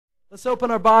Let's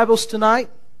open our Bibles tonight.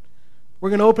 We're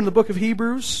going to open the book of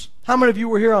Hebrews. How many of you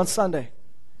were here on Sunday?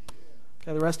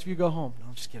 Okay, the rest of you go home. No,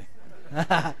 I'm just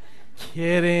kidding.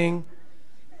 Kidding.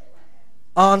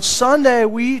 On Sunday,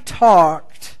 we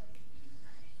talked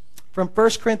from 1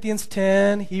 Corinthians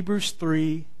 10, Hebrews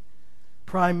 3,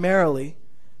 primarily.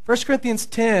 1 Corinthians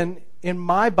 10, in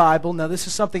my Bible, now this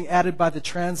is something added by the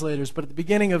translators, but at the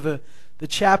beginning of the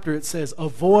chapter it says,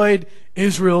 avoid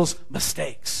Israel's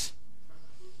mistakes.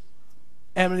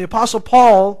 And the Apostle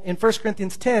Paul in 1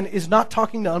 Corinthians 10 is not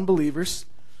talking to unbelievers.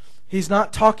 He's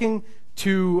not talking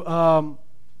to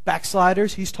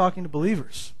backsliders. He's talking to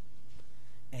believers.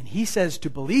 And he says to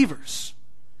believers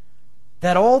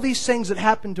that all these things that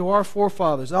happened to our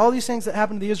forefathers, all these things that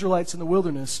happened to the Israelites in the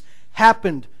wilderness,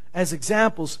 happened as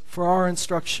examples for our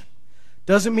instruction.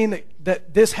 Doesn't mean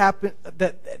that this happened,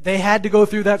 that they had to go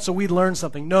through that so we'd learn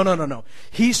something. No.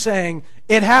 He's saying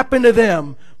it happened to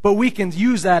them, but we can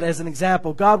use that as an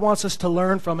example. God wants us to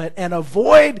learn from it and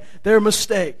avoid their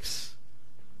mistakes.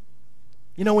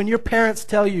 You know, when your parents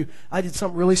tell you, I did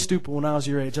something really stupid when I was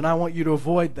your age, and I want you to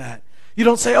avoid that. You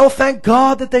don't say, oh, thank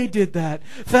God that they did that.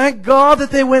 Thank God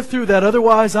that they went through that.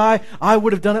 Otherwise, I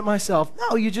would have done it myself.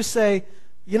 No, you just say,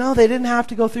 you know, they didn't have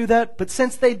to go through that, but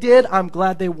since they did, I'm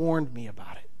glad they warned me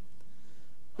about it.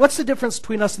 What's the difference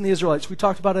between us and the Israelites? We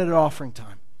talked about it at offering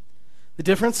time. The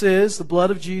difference is the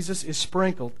blood of Jesus is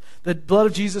sprinkled. The blood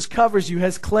of Jesus covers you,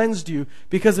 has cleansed you.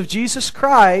 Because of Jesus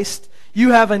Christ,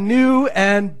 you have a new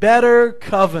and better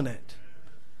covenant.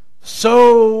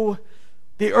 So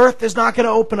the earth is not going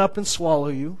to open up and swallow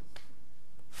you.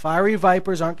 Fiery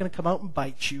vipers aren't going to come out and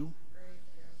bite you.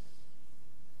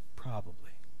 Probably.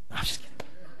 No, I'm just kidding.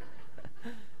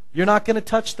 You're not going to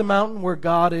touch the mountain where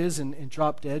God is and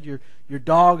drop dead. Your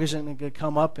dog isn't going to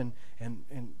come up and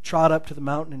trot up to the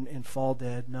mountain and fall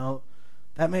dead. No,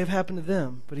 that may have happened to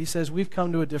them. But he says we've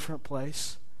come to a different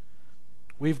place.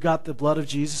 We've got the blood of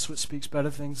Jesus, which speaks better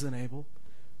things than Abel.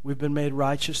 We've been made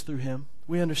righteous through him.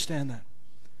 We understand that.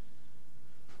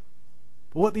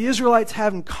 But what the Israelites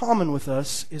have in common with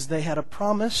us is they had a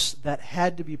promise that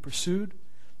had to be pursued,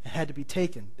 it had to be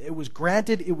taken. It was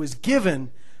granted, it was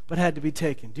given, but had to be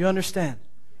taken. Do you understand?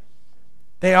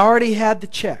 They already had the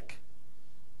check.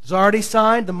 It was already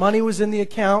signed, the money was in the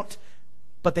account,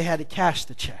 but they had to cash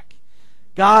the check.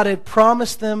 God had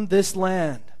promised them this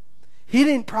land. He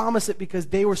didn't promise it because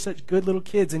they were such good little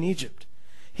kids in Egypt.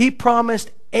 He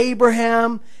promised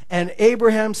Abraham, and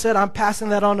Abraham said, I'm passing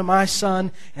that on to my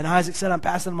son. And Isaac said, I'm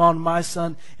passing them on to my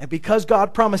son. And because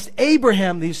God promised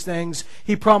Abraham these things,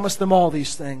 he promised them all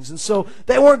these things. And so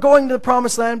they weren't going to the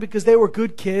promised land because they were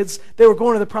good kids. They were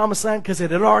going to the promised land because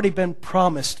it had already been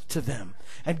promised to them.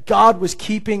 And God was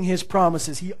keeping his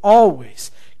promises. He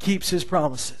always keeps his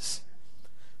promises.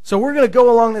 So we're going to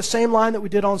go along the same line that we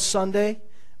did on Sunday.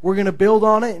 We're going to build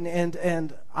on it,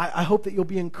 and I hope that you'll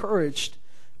be encouraged.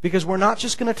 Because we're not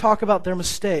just going to talk about their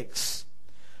mistakes.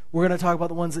 We're going to talk about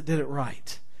the ones that did it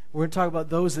right. We're going to talk about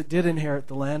those that did inherit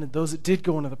the land and those that did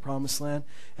go into the promised land.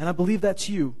 And I believe that's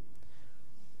you.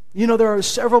 You know, there are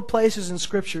several places in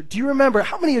Scripture. Do you remember,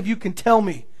 how many of you can tell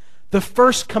me the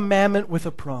first commandment with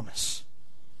a promise?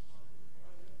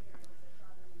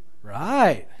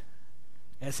 Right.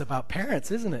 It's about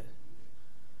parents, isn't it?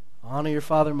 Honor your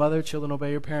father and mother. Children, obey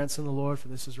your parents in the Lord, for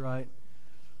this is right.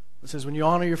 It says, when you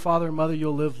honor your father and mother,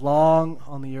 you'll live long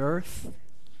on the earth.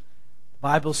 The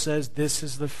Bible says this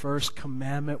is the first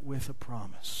commandment with a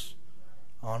promise.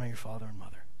 Honor your father and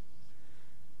mother.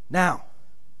 Now,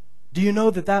 do you know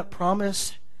that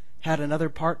promise had another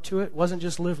part to it? It wasn't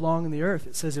just live long in the earth.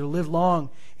 It says it'll live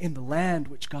long in the land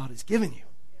which God has given you.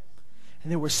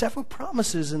 And there were several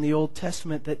promises in the Old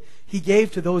Testament that he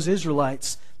gave to those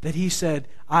Israelites that he said,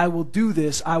 I will do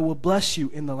this, I will bless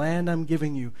you in the land I'm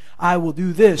giving you. I will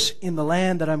do this in the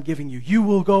land that I'm giving you. You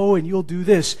will go and you'll do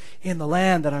this in the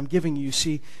land that I'm giving you.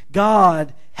 See,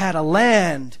 God had a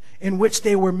land in which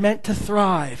they were meant to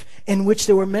thrive, in which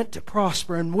they were meant to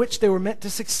prosper, in which they were meant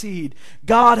to succeed.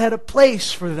 God had a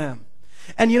place for them.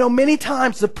 And you know, many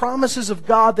times the promises of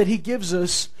God that he gives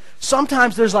us,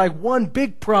 sometimes there's like one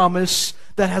big promise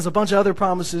that has a bunch of other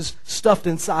promises stuffed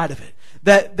inside of it.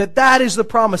 That is the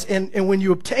promise. And when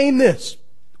you obtain this,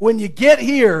 when you get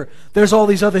here, there's all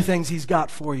these other things he's got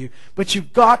for you. But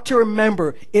you've got to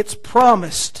remember, it's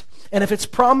promised. And if it's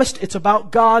promised, it's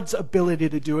about God's ability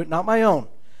to do it, not my own.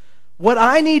 What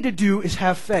I need to do is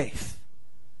have faith.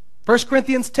 1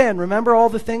 Corinthians 10, remember all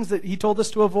the things that he told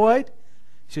us to avoid?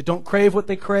 He said, don't crave what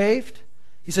they craved.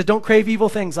 He said, don't crave evil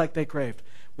things like they craved.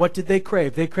 What did they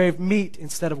crave? They craved meat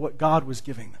instead of what God was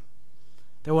giving them.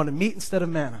 They wanted meat instead of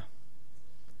manna.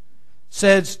 He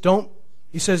says, don't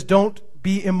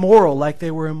be immoral like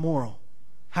they were immoral.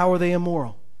 How are they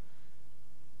immoral?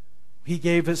 He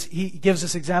gives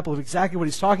us example of exactly what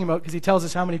he's talking about because he tells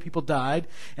us how many people died.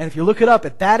 And if you look it up,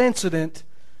 at that incident,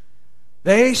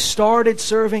 they started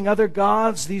serving other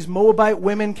gods. These Moabite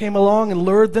women came along and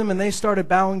lured them, and they started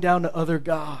bowing down to other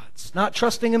gods. Not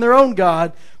trusting in their own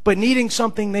God, but needing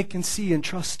something they can see and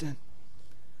trust in.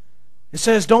 It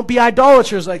says, don't be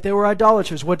idolaters like they were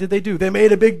idolaters. What did they do? They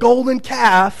made a big golden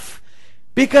calf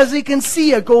because he can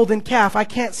see a golden calf. I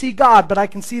can't see God, but I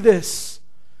can see this.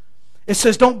 It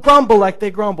says, don't grumble like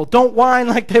they grumbled. Don't whine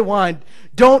like they whined.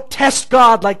 Don't test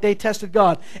God like they tested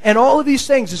God. And all of these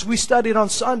things, as we studied on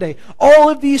Sunday, all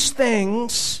of these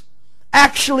things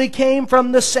actually came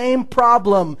from the same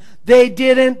problem. They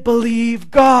didn't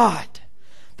believe God.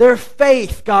 Their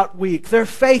faith got weak. Their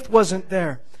faith wasn't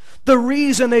there. The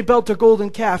reason they built a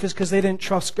golden calf is because they didn't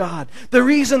trust God. The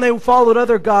reason they followed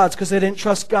other gods because they didn't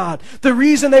trust God. The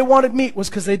reason they wanted meat was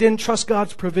because they didn't trust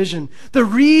God's provision. The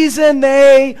reason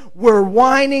they were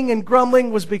whining and grumbling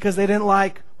was because they didn't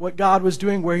like what God was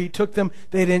doing, where He took them.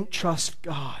 They didn't trust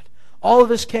God. All of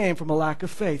this came from a lack of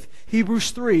faith.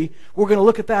 Hebrews 3, we're going to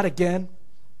look at that again.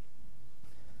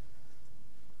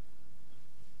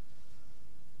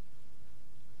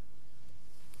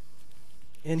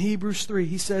 In Hebrews 3,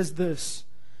 he says this.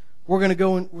 We're going to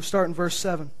go and we'll start in verse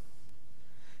 7.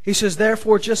 He says,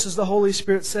 therefore, just as the Holy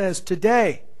Spirit says,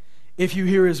 today, if you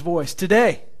hear His voice,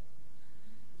 today,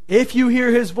 if you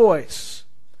hear His voice,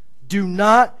 do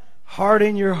not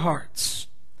harden your hearts.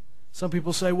 Some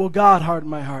people say, well, God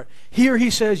hardened my heart. Here he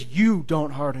says, you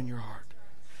don't harden your heart.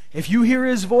 If you hear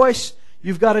His voice,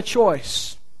 you've got a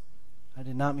choice. I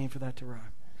did not mean for that to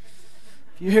rhyme.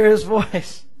 If you hear His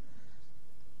voice,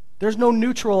 there's no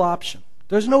neutral option.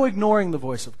 There's no ignoring the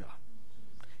voice of God.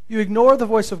 You ignore the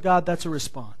voice of God, that's a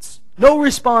response. No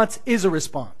response is a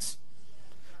response.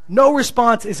 No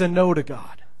response is a no to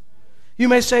God. You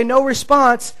may say, no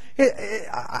response,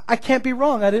 I can't be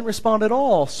wrong. I didn't respond at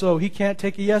all, so He can't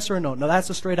take a yes or a no. No,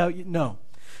 that's a straight out no.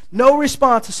 No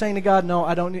response is saying to God, no,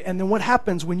 I don't need. And then what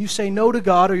happens when you say no to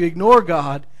God or you ignore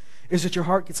God is that your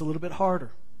heart gets a little bit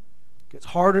harder. It gets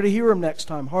harder to hear Him next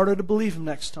time, harder to believe Him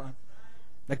next time.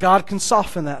 Now, God can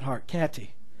soften that heart, can't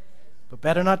He? But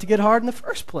better not to get hard in the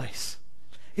first place.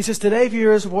 He says, today if you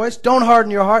hear His voice, don't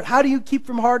harden your heart. How do you keep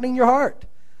from hardening your heart?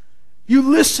 You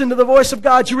listen to the voice of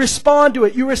God. You respond to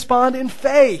it. You respond in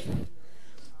faith.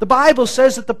 The Bible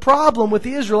says that the problem with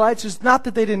the Israelites is not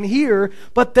that they didn't hear,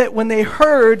 but that when they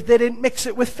heard, they didn't mix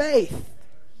it with faith.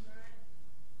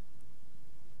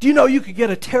 Do you know you could get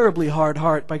a terribly hard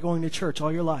heart by going to church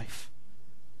all your life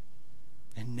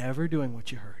and never doing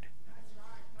what you heard?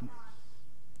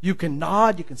 You can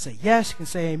nod, you can say yes, you can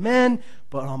say amen,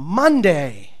 but on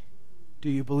Monday, do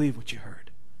you believe what you heard?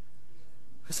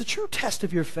 Because the true test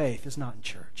of your faith is not in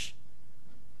church.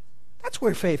 That's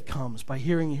where faith comes, by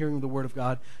hearing the Word of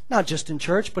God, not just in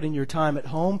church, but in your time at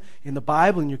home, in the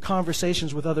Bible, in your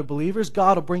conversations with other believers.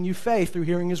 God will bring you faith through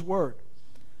hearing His Word.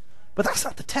 But that's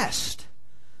not the test.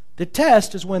 The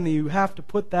test is when you have to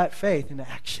put that faith into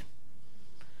action.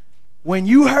 When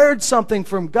you heard something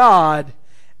from God,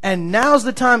 and now's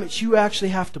the time that you actually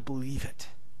have to believe it.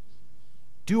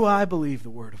 Do I believe the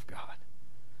Word of God?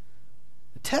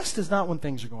 The test is not when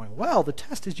things are going well. The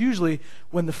test is usually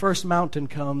when the first mountain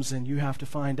comes and you have to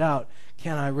find out,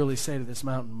 can I really say to this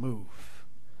mountain, move?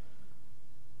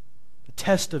 The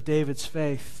test of David's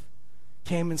faith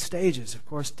came in stages. Of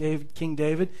course, King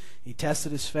David, he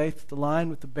tested his faith with the lion,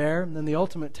 with the bear, and then the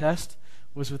ultimate test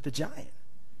was with the giant.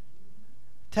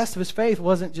 The test of his faith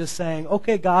wasn't just saying,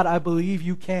 okay, God, I believe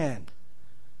you can.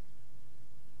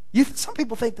 Some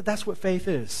people think that that's what faith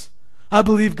is. I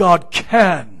believe God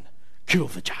can kill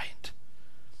the giant.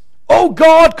 Oh,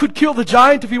 God could kill the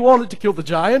giant if He wanted to kill the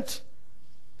giant.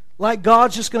 Like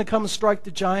God's just going to come and strike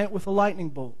the giant with a lightning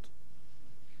bolt.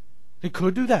 He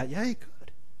could do that. Yeah, He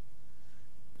could.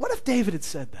 What if David had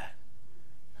said that?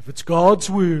 If it's God's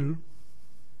will,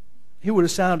 he would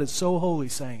have sounded so holy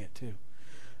saying it too.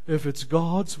 If it's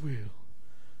God's will,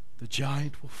 the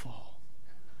giant will fall.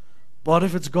 But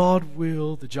if it's God's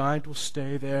will, the giant will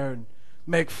stay there and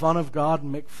make fun of God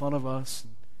and make fun of us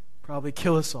and probably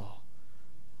kill us all.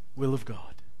 Will of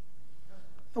God.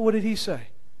 And what did he say?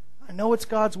 I know it's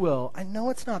God's will. I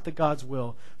know it's not the God's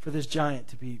will for this giant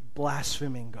to be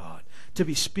blaspheming God, to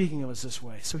be speaking of us this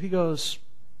way. So he goes,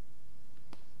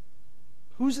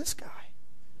 who's this guy?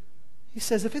 He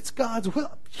says, if it's God's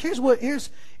will,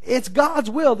 it's God's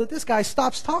will that this guy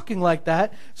stops talking like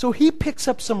that. So he picks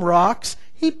up some rocks,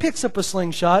 he picks up a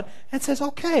slingshot, and says,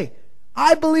 okay,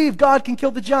 I believe God can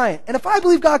kill the giant. And if I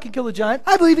believe God can kill the giant,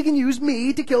 I believe He can use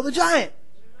me to kill the giant.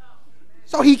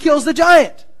 So he kills the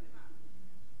giant.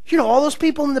 You know, all those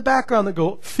people in the background that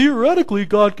go, theoretically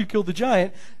God could kill the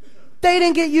giant, they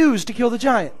didn't get used to kill the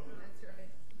giant.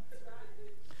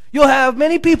 You'll have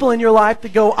many people in your life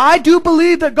that go, I do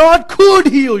believe that God could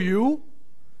heal you.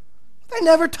 They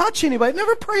never touch anybody,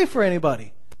 never pray for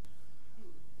anybody.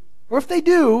 Or if they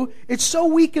do, it's so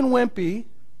weak and wimpy,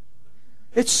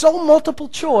 it's so multiple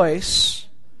choice,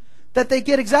 that they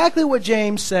get exactly what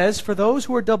James says. For those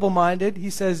who are double-minded, he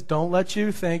says, don't let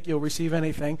you think you'll receive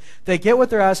anything. They get what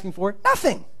they're asking for,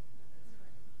 nothing.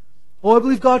 Oh, I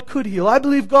believe God could heal. I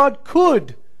believe God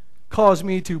could cause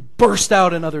me to burst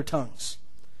out in other tongues.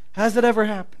 Has that ever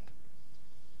happened?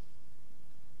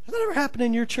 Has that ever happened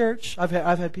in your church? I've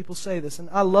had people say this, and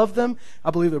I love them.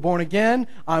 I believe they're born again.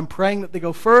 I'm praying that they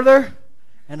go further,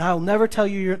 and I'll never tell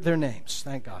you their names,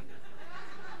 thank God.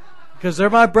 Because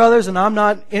they're my brothers, and I'm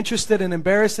not interested in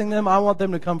embarrassing them. I want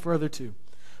them to come further too.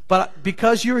 But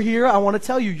because you're here, I want to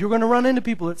tell you, you're going to run into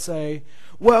people that say,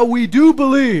 well, we do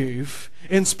believe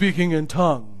in speaking in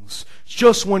tongues. It's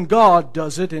just when God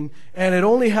does it, and it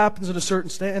only happens in a certain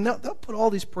state. And they'll put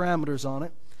all these parameters on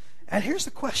it. And here's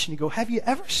the question. You go, have you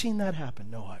ever seen that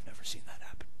happen? No, I've never seen that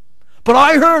happen. But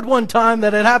I heard one time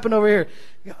that it happened over here.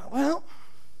 You go, well,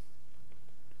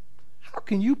 how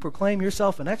can you proclaim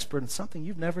yourself an expert in something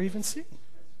you've never even seen?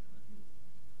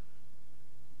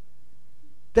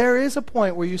 There is a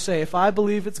point where you say, if I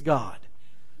believe it's God,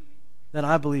 then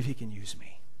I believe He can use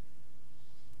me.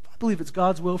 If I believe it's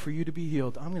God's will for you to be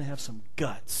healed, I'm going to have some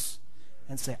guts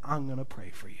and say, I'm going to pray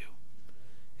for you.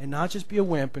 And not just be a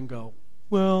wimp and go,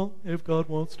 well, if God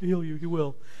wants to heal you, He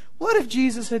will. What if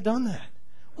Jesus had done that?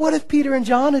 What if Peter and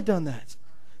John had done that?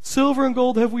 Silver and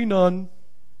gold have we none.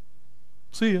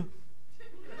 See ya.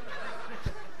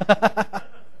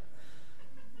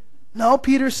 No,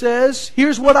 Peter says,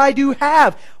 here's what I do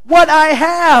have. What I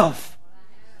have.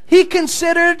 He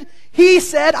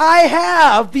said, I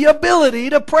have the ability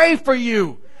to pray for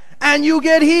you. And you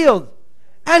get healed.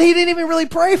 And he didn't even really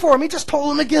pray for him. He just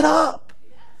told him to get up.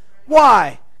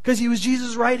 Why? Because he was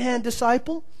Jesus' right-hand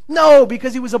disciple? No,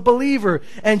 because he was a believer.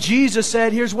 And Jesus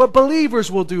said, here's what believers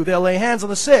will do. They'll lay hands on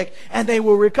the sick and they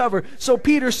will recover. So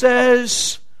Peter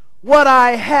says, what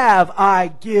I have,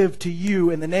 I give to you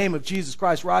in the name of Jesus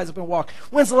Christ. Rise up and walk.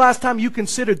 When's the last time you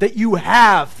considered that you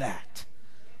have that?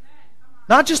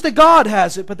 Not just that God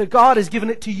has it, but that God has given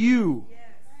it to you.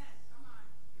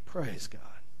 Praise God.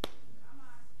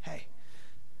 Hey.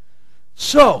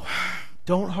 So,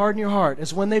 don't harden your heart.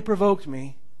 As when they provoked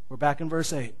me, we're back in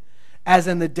verse 8, as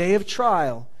in the day of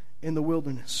trial in the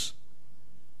wilderness.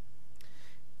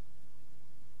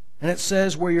 And it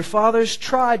says, where your fathers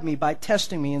tried me by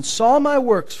testing me and saw my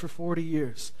works for 40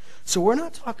 years. So we're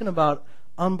not talking about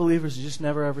unbelievers who just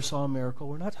never ever saw a miracle.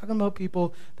 We're not talking about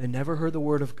people that never heard the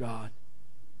word of God.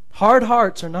 Hard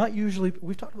hearts are not usually,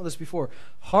 we've talked about this before,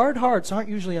 hard hearts aren't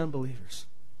usually unbelievers.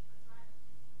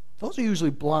 Those are usually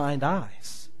blind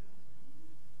eyes.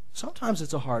 Sometimes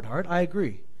it's a hard heart, I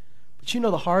agree. But you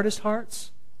know the hardest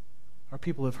hearts are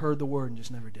people who have heard the word and just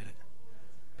never did it.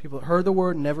 People that heard the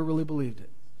word and never really believed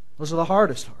it. Those are the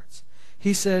hardest hearts.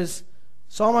 He says,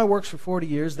 saw my works for 40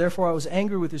 years, therefore I was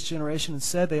angry with this generation and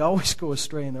said, they always go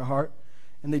astray in their heart,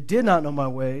 and they did not know my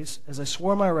ways. As I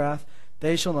swore my wrath,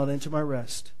 they shall not enter my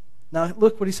rest. Now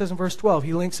look what he says in verse 12.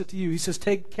 He links it to you. He says,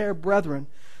 take care, brethren,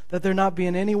 that there not be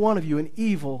in any one of you an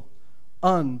evil,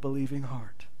 unbelieving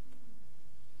heart.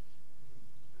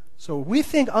 So we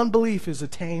think unbelief is a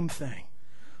tame thing.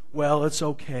 Well, it's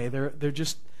okay.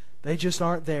 They just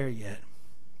aren't there yet.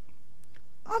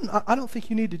 I don't think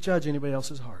you need to judge anybody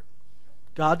else's heart.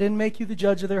 God didn't make you the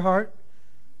judge of their heart.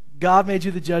 God made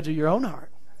you the judge of your own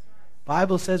heart. The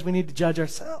Bible says we need to judge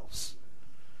ourselves.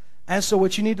 And so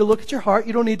what you need to look at your heart,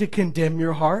 you don't need to condemn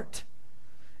your heart.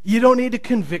 You don't need to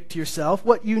convict yourself.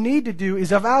 What you need to do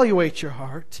is evaluate your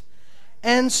heart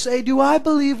and say, do I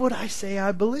believe what I say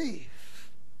I believe?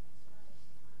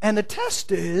 And the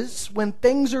test is, when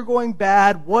things are going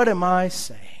bad, what am I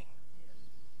saying?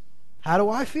 How do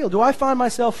I feel? Do I find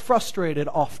myself frustrated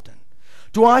often?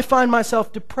 Do I find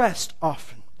myself depressed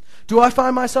often? Do I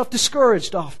find myself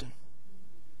discouraged often?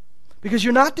 Because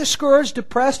you're not discouraged,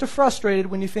 depressed, or frustrated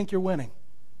when you think you're winning.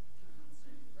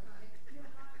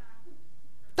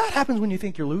 That happens when you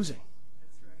think you're losing.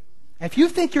 If you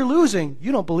think you're losing,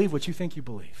 you don't believe what you think you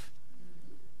believe.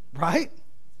 Right?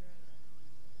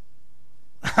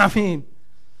 I mean,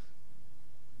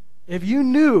 if you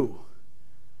knew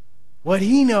what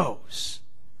He knows,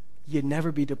 you'd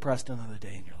never be depressed another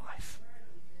day in your life.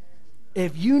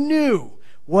 If you knew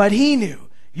what He knew,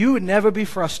 you would never be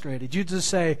frustrated. You'd just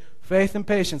say, faith and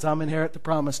patience, I'm inherit the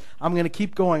promise. I'm going to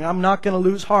keep going. I'm not going to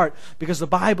lose heart, because the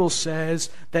Bible says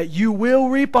that you will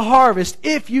reap a harvest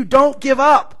if you don't give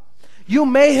up. You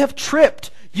may have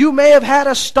tripped. You may have had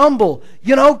a stumble.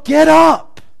 Get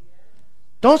up.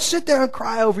 Don't sit there and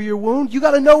cry over your wound. You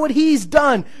got to know what He's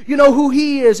done. You know who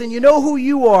He is, and you know who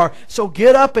you are. So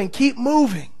get up and keep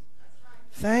moving.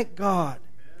 Thank God.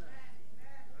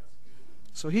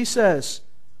 So He says,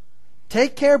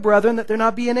 take care, brethren, that there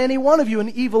not be in any one of you an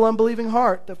evil, unbelieving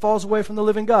heart that falls away from the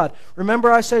living God.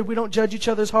 Remember I said we don't judge each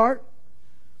other's heart?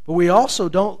 But we also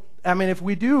don't, if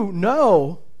we do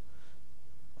know,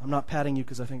 I'm not patting you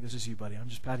because I think this is you, buddy. I'm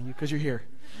just patting you because you're here.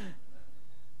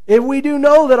 If we do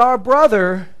know that our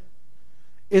brother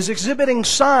is exhibiting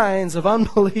signs of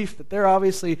unbelief, that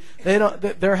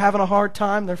they're having a hard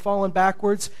time, they're falling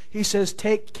backwards, He says,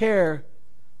 take care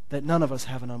that none of us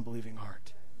have an unbelieving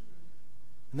heart.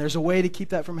 And there's a way to keep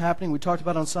that from happening. We talked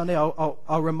about it on Sunday.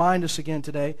 I'll remind us again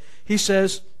today. He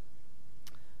says,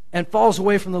 and falls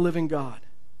away from the living God.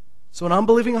 So an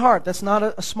unbelieving heart, that's not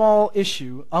a small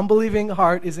issue. Unbelieving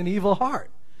heart is an evil heart.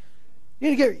 You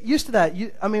need to get used to that.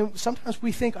 Sometimes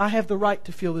we think, I have the right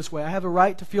to feel this way. I have the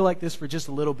right to feel like this for just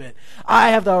a little bit. I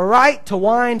have the right to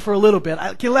whine for a little bit.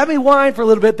 Let me whine for a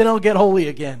little bit, then I'll get holy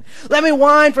again. Let me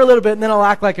whine for a little bit, and then I'll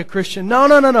act like a Christian.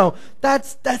 No.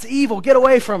 That's evil. Get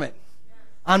away from it.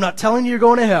 I'm not telling you you're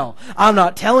going to hell. I'm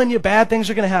not telling you bad things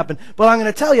are going to happen. But I'm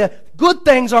going to tell you, good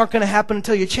things aren't going to happen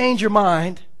until you change your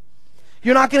mind.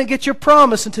 You're not going to get your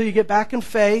promise until you get back in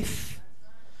faith.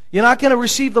 You're not going to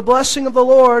receive the blessing of the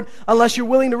Lord unless you're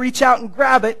willing to reach out and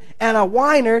grab it, and a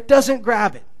whiner doesn't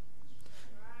grab it.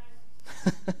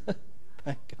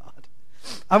 Thank God.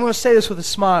 I'm going to say this with a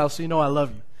smile so you know I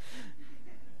love you.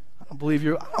 I don't believe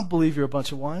you're a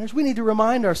bunch of whiners. We need to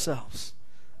remind ourselves.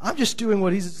 I'm just doing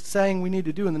what He's saying we need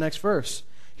to do in the next verse.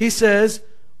 He says,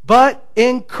 but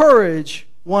encourage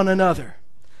one another.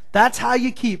 That's how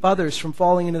you keep others from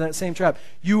falling into that same trap.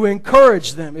 You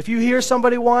encourage them. If you hear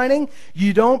somebody whining,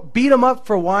 you don't beat them up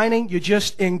for whining. You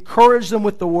just encourage them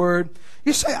with the Word.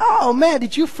 You say, oh man,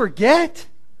 did you forget?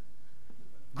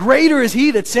 Greater is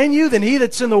He that's in you than he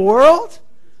that's in the world?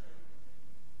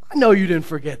 I know you didn't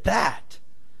forget that.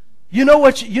 You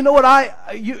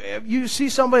see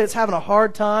somebody that's having a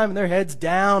hard time and their head's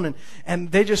down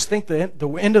and they just think the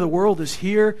end of the world is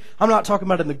here. I'm not talking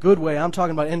about it in the good way. I'm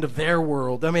talking about end of their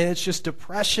world. It's just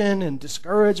depression and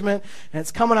discouragement, and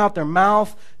it's coming out their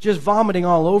mouth, just vomiting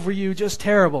all over you, just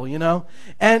terrible,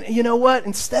 And you know what?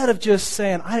 Instead of just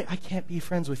saying, I can't be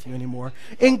friends with you anymore,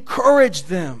 encourage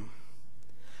them.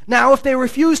 Now, if they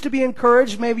refuse to be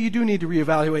encouraged, maybe you do need to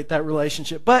reevaluate that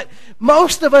relationship. But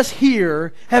most of us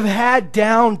here have had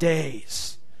down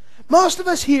days. Most of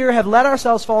us here have let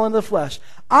ourselves fall into the flesh.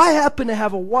 I happen to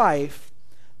have a wife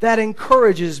that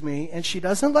encourages me, and she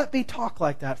doesn't let me talk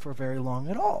like that for very long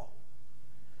at all.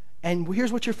 And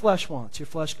here's what your flesh wants. Your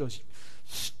flesh goes,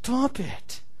 stop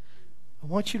it. I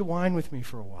want you to whine with me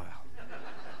for a while.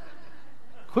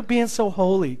 Quit being so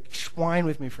holy. Whine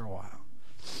with me for a while.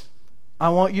 I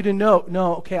want you to know,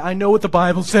 okay, I know what the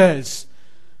Bible says,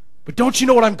 but don't you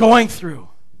know what I'm going through?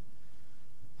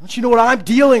 Don't you know what I'm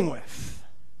dealing with?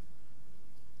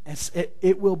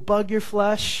 It will bug your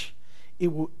flesh.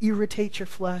 It will irritate your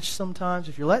flesh sometimes.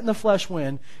 If you're letting the flesh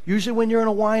win, usually when you're in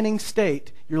a whining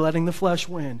state, you're letting the flesh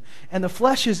win. And the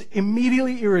flesh is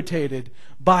immediately irritated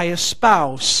by a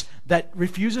spouse that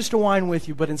refuses to whine with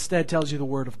you, but instead tells you the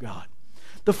Word of God.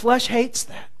 The flesh hates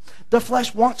that. The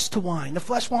flesh wants to whine. The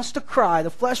flesh wants to cry. The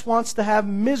flesh wants to have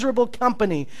miserable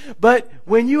company. But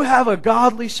when you have a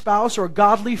godly spouse or a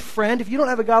godly friend, if you don't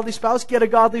have a godly spouse, get a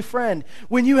godly friend.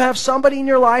 When you have somebody in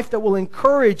your life that will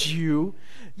encourage you,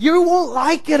 you won't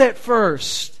like it at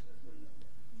first.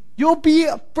 You'll be,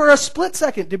 for a split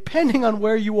second, depending on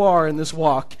where you are in this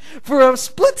walk, for a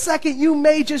split second you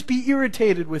may just be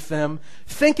irritated with them,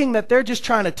 thinking that they're just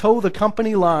trying to toe the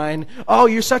company line. Oh,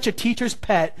 you're such a teacher's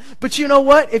pet. But you know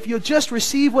what? If you'll just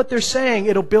receive what they're saying,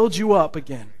 it'll build you up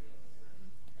again.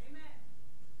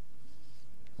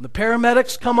 When the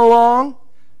paramedics come along,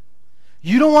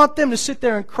 you don't want them to sit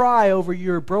there and cry over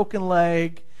your broken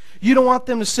leg. You don't want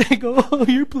them to say, oh,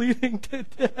 you're bleeding to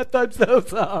death. I'm so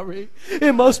sorry.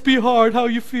 It must be hard. How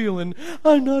you feeling?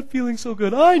 I'm not feeling so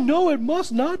good. I know it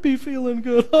must not be feeling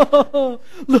good.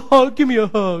 Lord, give me a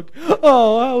hug.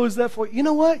 Oh, how is that for you? You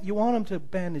know what? You want them to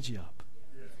bandage you up.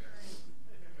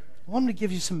 You want them to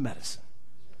give you some medicine.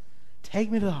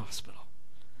 Take me to the hospital.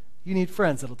 You need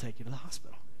friends that'll take you to the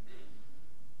hospital.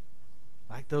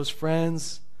 Like those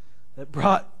friends that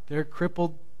brought their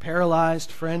crippled,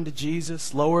 paralyzed friend to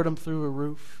Jesus, lowered him through a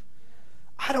roof.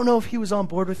 I don't know if he was on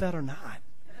board with that or not.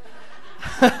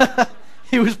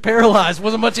 He was paralyzed.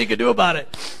 Wasn't much he could do about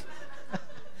it.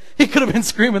 He could have been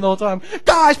screaming the whole time,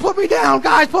 guys, put me down,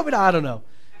 guys, put me down. I don't know.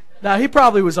 Now, he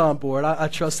probably was on board. I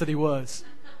trust that he was.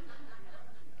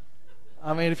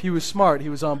 I mean, if he was smart, he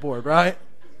was on board, right?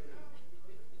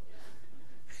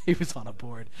 He was on a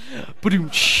board. Ba-doom,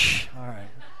 shh. All right.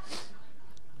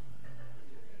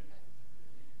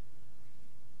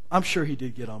 I'm sure he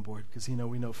did get on board because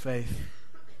we know faith.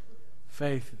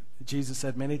 Faith, Jesus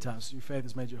said many times, your faith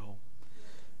has made you whole.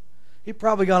 He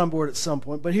probably got on board at some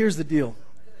point, but here's the deal.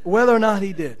 Whether or not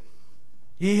he did,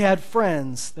 he had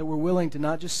friends that were willing to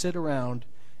not just sit around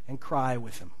and cry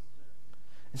with him.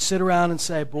 And sit around and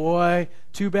say, boy,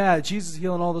 too bad. Jesus is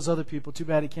healing all those other people. Too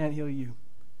bad he can't heal you.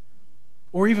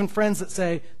 Or even friends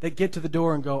that get to the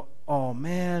door and go, oh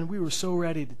man, we were so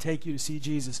ready to take you to see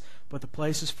Jesus, but the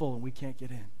place is full and we can't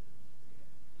get in.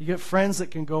 You get friends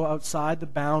that can go outside the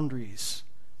boundaries.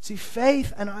 See,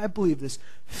 faith, and I believe this,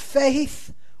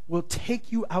 faith will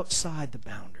take you outside the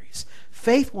boundaries.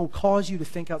 Faith will cause you to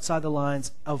think outside the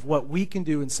lines of what we can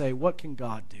do and say, what can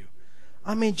God do?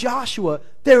 I mean, Joshua,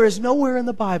 there is nowhere in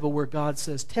the Bible where God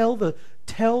says, tell the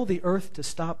earth to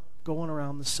stop going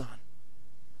around the sun.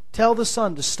 Tell the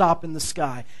sun to stop in the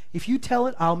sky. If you tell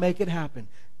it, I'll make it happen.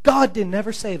 God didn't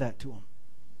ever say that to him.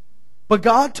 But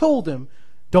God told him,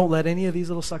 don't let any of these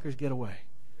little suckers get away.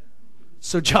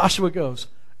 So Joshua goes,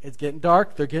 it's getting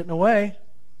dark, they're getting away.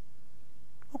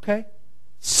 Okay.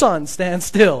 Sun, stand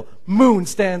still. Moon,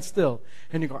 stand still.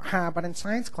 And you go, but in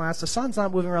science class, the sun's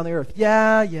not moving around the earth.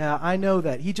 Yeah, I know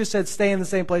that. He just said stay in the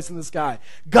same place in the sky.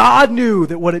 God knew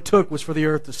that what it took was for the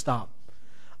earth to stop.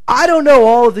 I don't know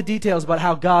all of the details about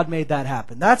how God made that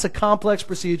happen. That's a complex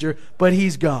procedure, but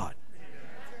he's God.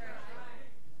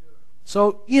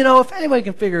 So, if anybody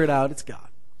can figure it out, it's God.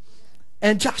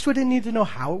 And Joshua didn't need to know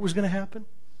how it was going to happen.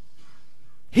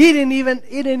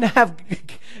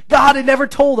 God had never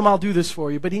told him, I'll do this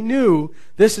for you, but he knew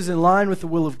this is in line with the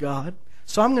will of God.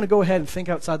 So I'm going to go ahead and think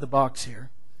outside the box here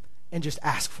and just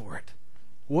ask for it.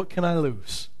 What can I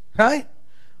lose? Right?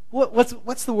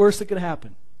 What's the worst that could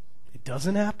happen? It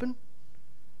doesn't happen?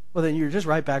 Well, then you're just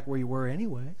right back where you were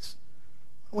anyways.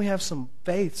 We have some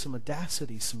faith, some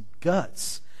audacity, some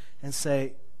guts, and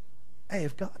say, hey,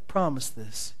 if God promised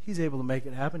this, he's able to make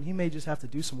it happen. He may just have to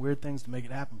do some weird things to make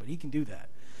it happen, but he can do that.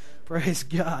 Praise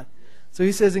God. So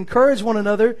he says, encourage one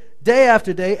another day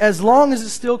after day, as long as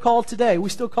it's still called today. We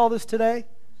still call this today?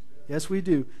 Yes, we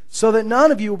do. So that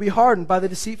none of you will be hardened by the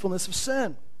deceitfulness of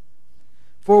sin.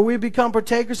 For we become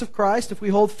partakers of Christ if we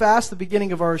hold fast the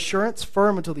beginning of our assurance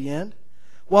firm until the end.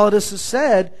 While it is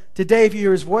said, today if you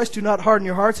hear his voice, do not harden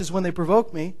your hearts as when they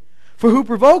provoked me. For who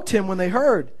provoked him when they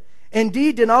heard?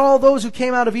 Indeed, did not all those who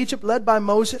came out of Egypt led by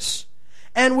Moses?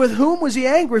 And with whom was he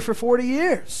angry for 40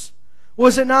 years?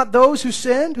 Was it not those who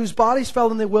sinned, whose bodies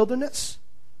fell in the wilderness?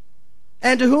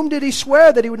 And to whom did he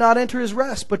swear that he would not enter his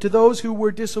rest, but to those who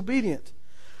were disobedient?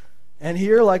 And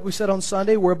here, like we said on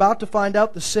Sunday, we're about to find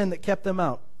out the sin that kept them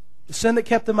out. The sin that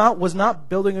kept them out was not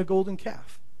building a golden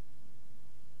calf.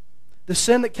 The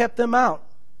sin that kept them out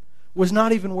was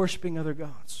not even worshiping other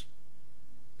gods.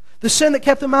 The sin that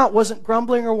kept them out wasn't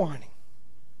grumbling or whining.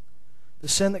 The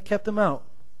sin that kept them out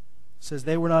says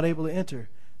they were not able to enter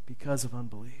because of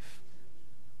unbelief.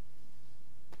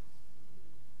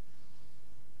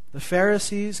 The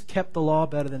Pharisees kept the law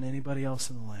better than anybody else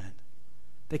in the land.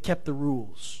 They kept the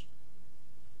rules.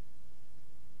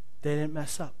 They didn't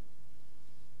mess up.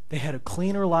 They had a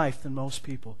cleaner life than most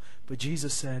people. But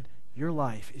Jesus said, your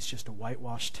life is just a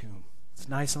whitewashed tomb. It's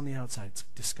nice on the outside. It's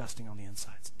disgusting on the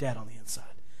inside. It's dead on the inside.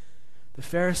 The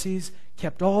Pharisees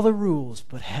kept all the rules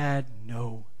but had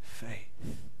no faith.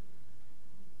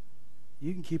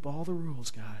 You can keep all the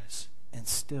rules, guys, and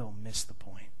still miss the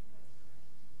point.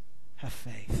 Have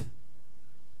faith.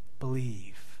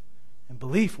 Believe. And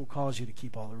belief will cause you to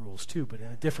keep all the rules too, but in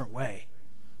a different way.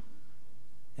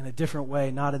 In a different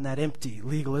way, not in that empty,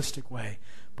 legalistic way,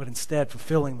 but instead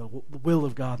fulfilling the will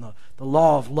of God and the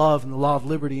law of love and the law of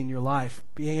liberty in your life.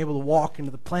 Being able to walk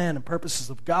into the plan and purposes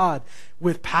of God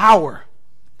with power.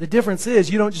 The difference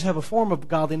is you don't just have a form of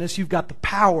godliness, you've got the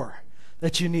power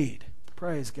that you need.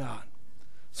 Praise God.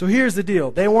 So here's the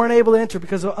deal. They weren't able to enter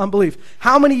because of unbelief.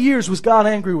 How many years was God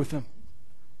angry with them?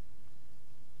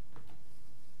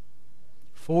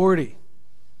 40.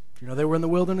 They were in the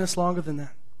wilderness longer than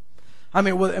that.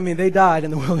 They died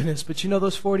in the wilderness, but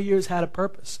those 40 years had a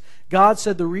purpose. God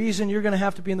said the reason you're going to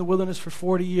have to be in the wilderness for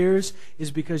 40 years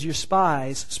is because your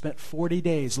spies spent 40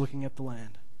 days looking at the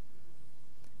land.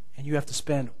 And you have to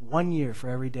spend 1 year for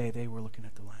every day they were looking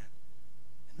at the land.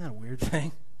 Isn't that a weird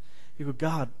thing? You go,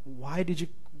 God, why did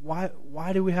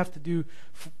why do we have to do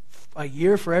a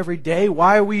year for every day?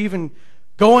 Why are we even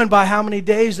going by how many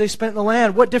days they spent in the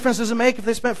land? What difference does it make if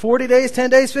they spent 40 days, 10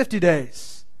 days, 50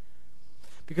 days?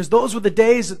 Because those were the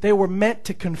days that they were meant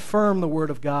to confirm the Word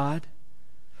of God.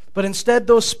 But instead,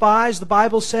 those spies, the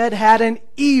Bible said, had an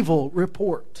evil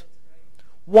report.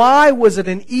 Why was it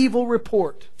an evil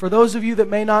report? For those of you that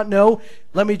may not know,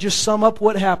 let me just sum up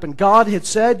what happened. God had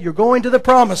said, you're going to the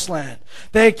promised land.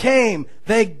 They came.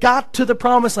 They got to the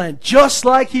promised land just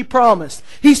like He promised.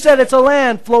 He said it's a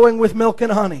land flowing with milk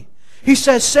and honey. He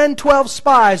says, send 12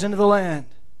 spies into the land.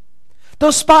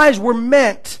 Those spies were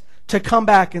meant to come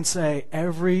back and say,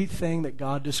 everything that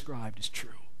God described is true.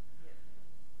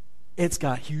 It's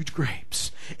got huge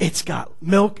grapes. It's got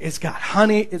milk. It's got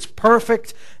honey. It's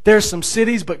perfect. There's some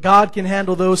cities, but God can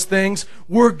handle those things.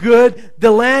 We're good.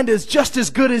 The land is just as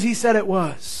good as He said it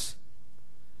was.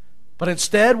 But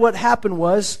instead, what happened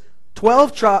was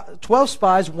 12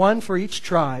 spies, one for each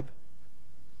tribe,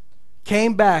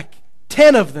 came back.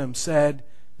 10 of them said,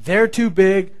 they're too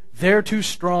big. They're too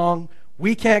strong.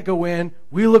 We can't go in.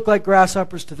 We look like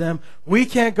grasshoppers to them. We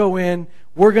can't go in.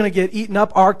 We're going to get eaten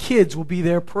up. Our kids will be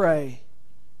their prey.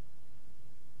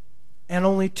 And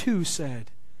only 2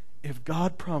 said, if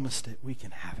God promised it, we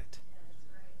can have it.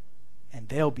 And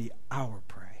they'll be our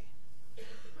prey.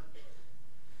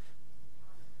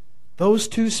 Those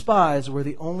 2 spies were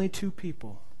the only 2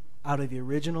 people out of the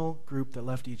original group that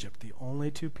left Egypt. The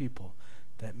only 2 people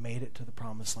that made it to the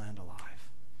promised land alive.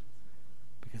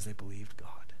 Because they believed God.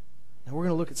 Now we're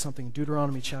going to look at something in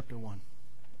Deuteronomy chapter 1.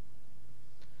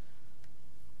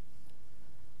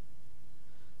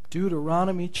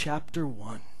 Deuteronomy chapter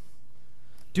 1.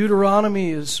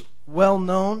 Deuteronomy is well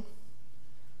known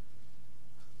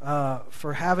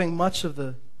for having much of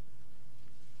the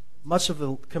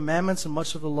commandments and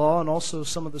much of the law, and also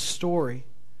some of the story.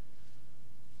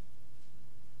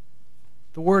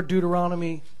 The word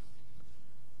Deuteronomy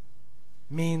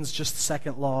means just the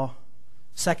second law,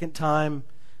 second time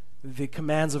the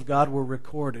commands of God were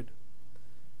recorded.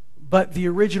 But the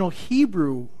original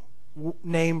Hebrew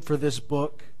name for this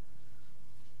book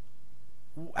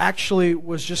actually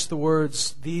was just the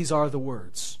words, these are the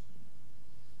words.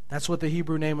 That's what the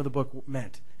Hebrew name of the book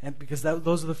meant. And because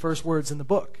those are the first words in the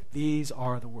book. These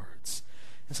are the words.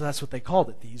 And so that's what they called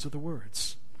it. These are the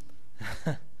words.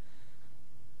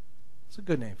 It's a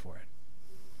good name for it.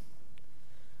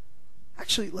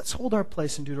 Actually, let's hold our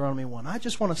place in Deuteronomy 1. I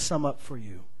just want to sum up for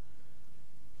you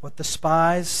what the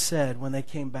spies said when they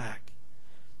came back.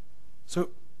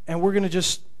 And we're going to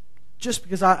just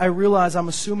because I realize I'm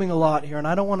assuming a lot here, and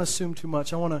I don't want to assume too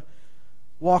much. I want to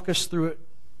walk us through it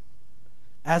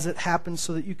as it happens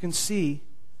so that you can see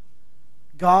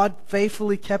God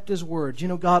faithfully kept His word. You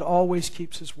know, God always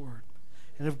keeps His word.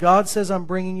 And if God says, I'm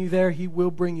bringing you there, He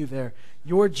will bring you there.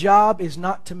 Your job is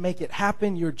not to make it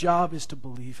happen. Your job is to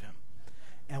believe Him.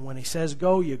 And when He says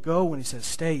go, you go. When He says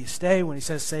stay, you stay. When He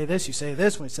says say this, you say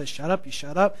this. When He says shut up, you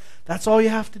shut up. That's all you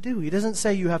have to do. He doesn't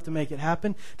say you have to make it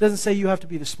happen. He doesn't say you have to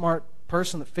be the smart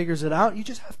person that figures it out. You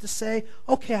just have to say,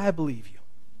 okay, I believe you.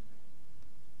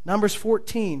 Numbers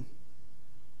 13.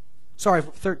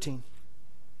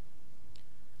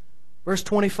 Verse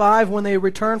 25, when they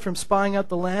returned from spying out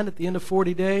the land at the end of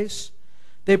 40 days,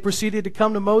 they proceeded to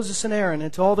come to Moses and Aaron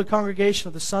and to all the congregation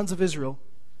of the sons of Israel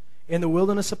in the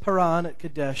wilderness of Paran at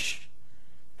Kadesh.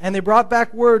 And they brought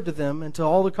back word to them and to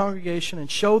all the congregation and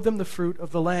showed them the fruit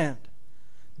of the land.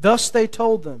 Thus they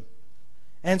told them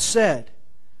and said,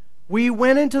 we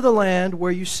went into the land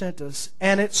where you sent us,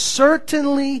 and it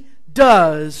certainly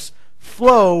does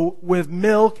flow with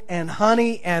milk and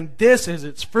honey, and this is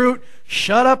its fruit.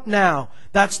 Shut up now.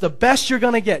 That's the best you're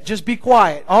going to get. Just be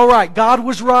quiet. All right, God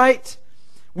was right.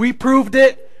 We proved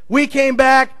it. We came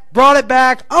back, brought it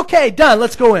back. Okay, done.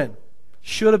 Let's go in.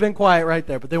 Should have been quiet right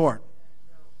there, but they weren't.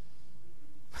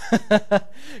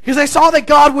 Because they saw that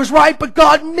God was right, but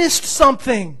God missed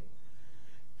something.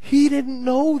 He didn't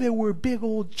know there were big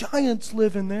old giants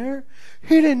living there.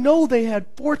 He didn't know they had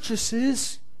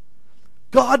fortresses.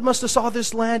 God must have saw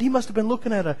this land. He must have been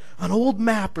looking at an old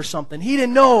map or something. He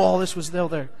didn't know all this was still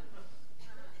there.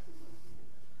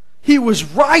 He was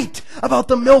right about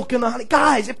the milk and the honey.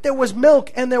 Guys, if there was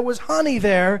milk and there was honey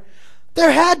there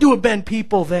had to have been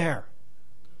people there.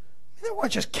 There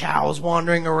weren't just cows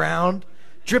wandering around,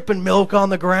 dripping milk on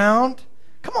the ground.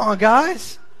 Come on,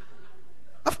 guys.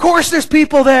 Of course there's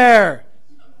people there.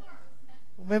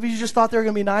 Maybe you just thought they were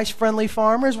going to be nice, friendly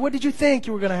farmers. What did you think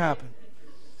you were going to happen?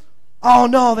 Oh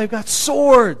no, they've got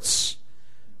swords.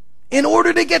 In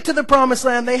order to get to the promised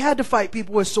land, they had to fight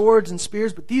people with swords and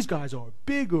spears, but these guys are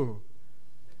bigger.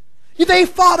 They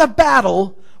fought a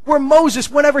battle where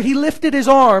Moses, whenever he lifted his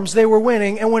arms, they were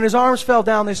winning, and when his arms fell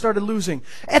down, they started losing.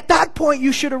 At that point,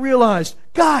 you should have realized,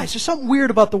 guys, there's something weird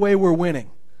about the way we're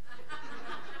winning.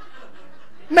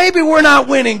 Maybe we're not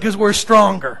winning because we're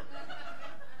stronger.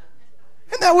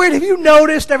 Isn't that weird? Have you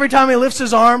noticed every time he lifts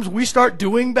his arms, we start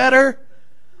doing better?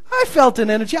 I felt an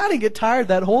energy. I didn't get tired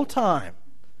that whole time.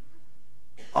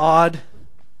 Odd.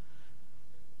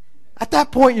 At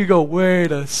that point, you go,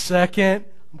 wait a second.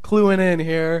 I'm cluing in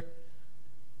here.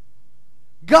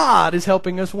 God is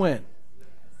helping us win.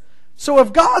 So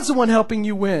if God's the one helping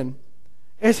you win,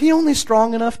 is He only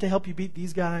strong enough to help you beat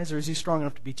these guys, or is He strong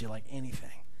enough to beat you like anything?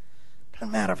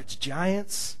 Doesn't matter if it's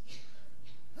giants.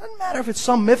 Doesn't matter if it's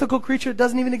some mythical creature that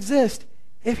doesn't even exist.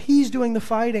 If He's doing the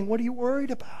fighting, what are you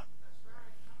worried about?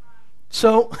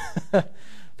 So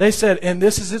they said, and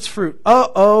this is its fruit.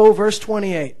 Verse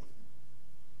 28.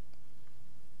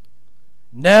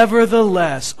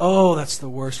 Nevertheless. Oh, that's the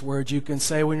worst word you can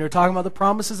say when you're talking about the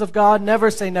promises of God. Never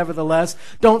say nevertheless.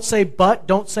 Don't say but.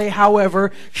 Don't say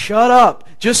however. Shut up.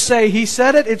 Just say He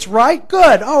said it. It's right.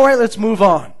 Good. All right, let's move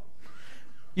on.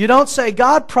 You don't say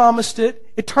God promised it.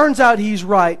 It turns out He's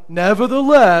right.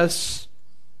 Nevertheless.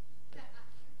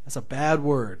 That's a bad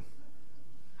word.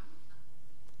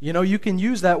 You know, you can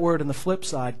use that word on the flip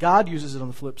side. God uses it on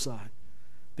the flip side.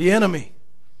 The enemy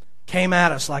came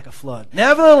at us like a flood.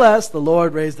 Nevertheless, the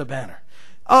Lord raised a banner.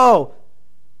 Oh,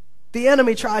 the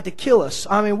enemy tried to kill us.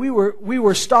 I mean, we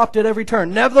were stopped at every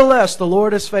turn. Nevertheless, the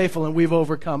Lord is faithful and we've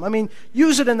overcome. I mean,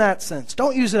 use it in that sense.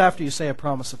 Don't use it after you say a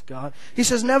promise of God. He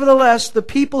says, nevertheless, the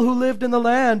people who live in the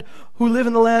land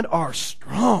are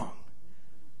strong.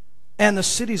 And the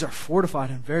cities are fortified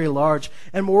and very large.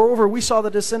 And moreover, we saw the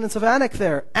descendants of Anak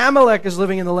there. Amalek is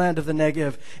living in the land of the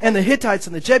Negev. And the Hittites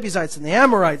and the Jebusites and the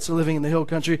Amorites are living in the hill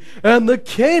country. And the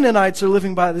Canaanites are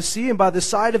living by the sea and by the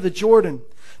side of the Jordan.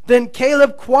 Then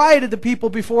Caleb quieted the people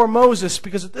before Moses,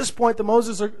 because at this point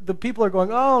the people are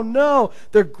going, oh no,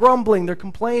 they're grumbling, they're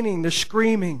complaining, they're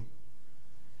screaming.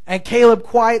 And Caleb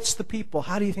quiets the people.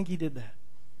 How do you think he did that?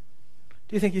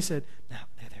 Do you think he said, now,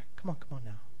 there, come on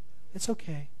now. It's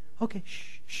okay. Okay,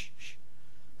 shh.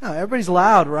 No, everybody's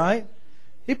loud, right?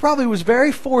 He probably was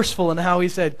very forceful in how he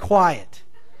said quiet.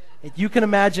 You can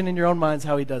imagine in your own minds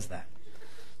how he does that.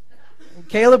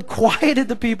 Caleb quieted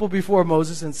the people before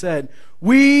Moses and said,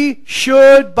 we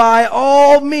should by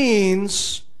all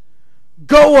means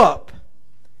go up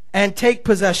and take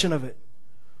possession of it,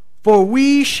 for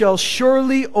we shall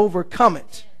surely overcome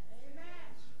it.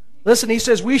 Listen, he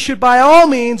says we should by all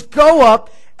means go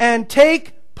up and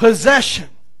take possession.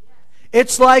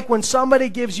 It's like when somebody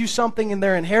gives you something in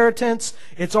their inheritance,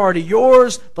 it's already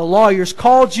yours, the lawyers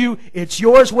called you, it's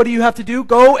yours, what do you have to do?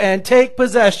 Go and take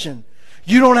possession.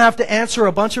 You don't have to answer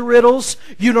a bunch of riddles.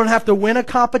 You don't have to win a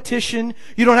competition.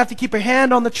 You don't have to keep a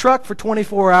hand on the truck for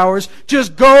 24 hours.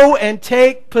 Just go and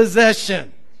take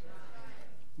possession.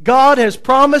 God has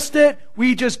promised it.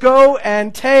 We just go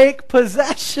and take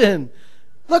possession.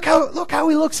 Look how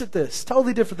he looks at this.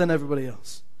 Totally different than everybody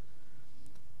else.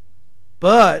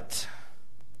 But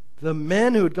the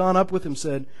men who had gone up with him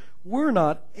said, we're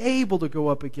not able to go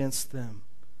up against them,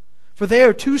 for they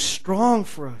are too strong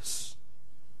for us.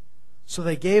 So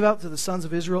they gave out to the sons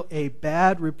of Israel a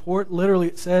bad report. Literally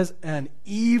it says an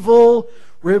evil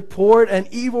report. An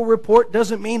evil report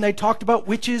doesn't mean they talked about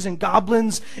witches and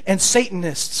goblins and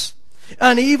Satanists.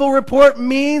 An evil report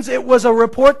means it was a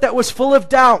report that was full of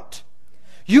doubt.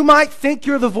 You might think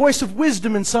you're the voice of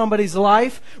wisdom in somebody's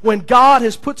life. When God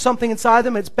has put something inside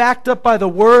them, it's backed up by the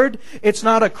Word. It's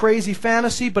not a crazy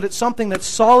fantasy, but it's something that's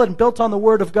solid and built on the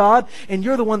Word of God. And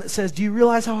you're the one that says, do you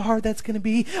realize how hard that's going to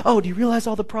be? Oh, do you realize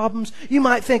all the problems? You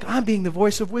might think, I'm being the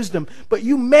voice of wisdom. But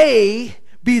you may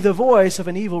be the voice of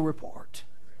an evil report.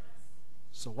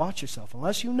 So watch yourself,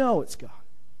 unless you know it's God.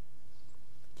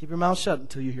 Keep your mouth shut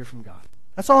until you hear from God.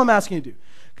 That's all I'm asking you to do.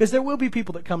 Because there will be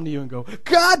people that come to you and go,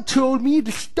 God told me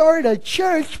to start a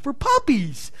church for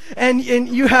puppies. And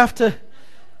you have to...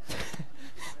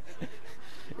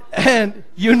 and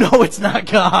you know it's not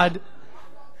God.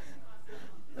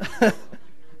 And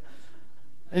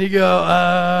you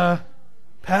go,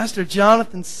 Pastor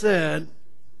Jonathan said,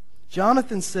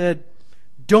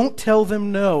 don't tell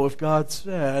them no if God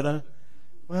said.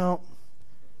 Well,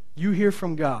 you hear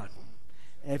from God.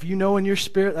 And if you know in your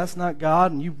spirit that's not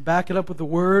God, and you back it up with the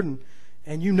Word,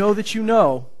 and you know that you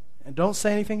know, and don't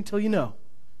say anything until you know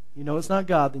it's not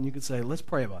God, then you could say, let's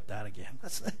pray about that again.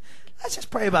 Let's just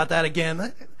pray about that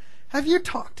again. Have you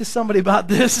talked to somebody about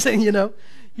this? And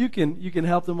you can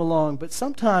help them along. But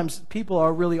sometimes people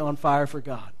are really on fire for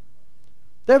God.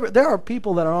 There are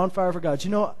people that are on fire for God.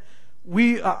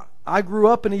 I grew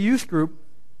up in a youth group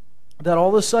that all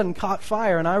of a sudden caught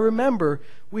fire. And I remember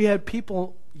we had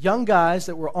people, young guys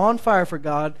that were on fire for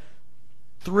God,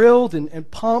 thrilled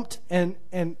and pumped, and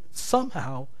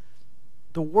somehow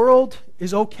the world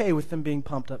is okay with them being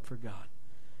pumped up for God.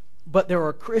 But there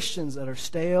are Christians that are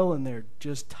stale and they're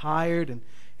just tired,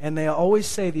 and they always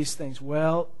say these things.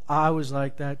 Well, I was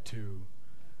like that too,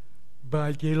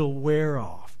 but it'll wear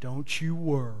off. Don't you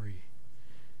worry.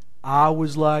 I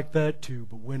was like that too,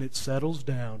 but when it settles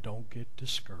down, don't get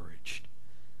discouraged.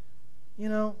 You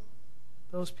know,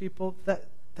 those people,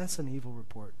 that's an evil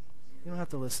report. You don't have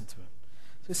to listen to it.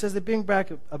 So he says they bring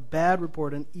back a bad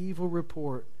report, an evil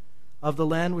report of the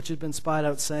land which had been spied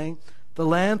out, saying, the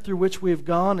land through which we have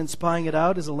gone and spying it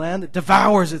out is a land that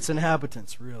devours its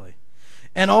inhabitants, really.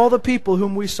 And all the people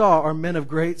whom we saw are men of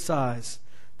great size.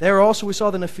 There also we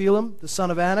saw the Nephilim, the son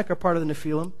of Anak, are part of the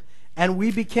Nephilim. And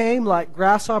we became like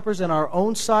grasshoppers in our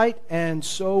own sight, and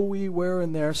so we were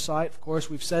in their sight. Of course,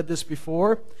 we've said this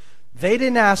before. They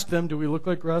didn't ask them, do we look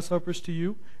like grasshoppers to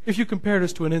you? If you compared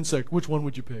us to an insect, which one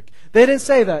would you pick? They didn't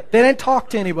say that. They didn't talk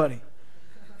to anybody.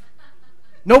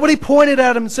 Nobody pointed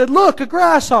at them and said, look, a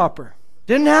grasshopper.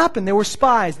 Didn't happen. They were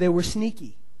spies. They were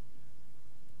sneaky.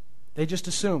 They just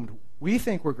assumed, we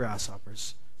think we're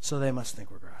grasshoppers, so they must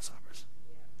think we're grasshoppers.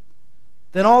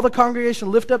 Then all the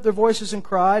congregation lifted up their voices and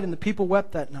cried, and the people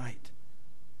wept that night.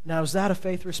 Now, is that a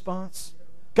faith response?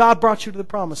 God brought you to the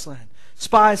promised land.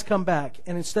 Spies come back,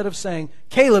 and instead of saying,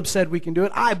 Caleb said we can do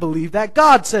it, I believe that,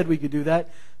 God said we could do that,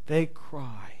 they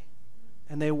cry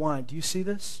and they whine. Do you see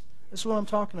this? This is what I'm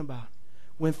talking about.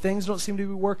 When things don't seem to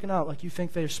be working out like you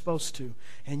think they're supposed to,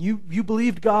 and you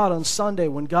believed God on Sunday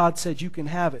when God said you can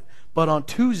have it, but on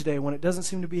Tuesday when it doesn't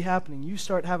seem to be happening, you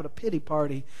start having a pity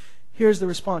party. Here's the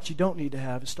response you don't need to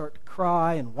have, is start to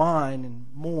cry and whine and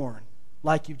mourn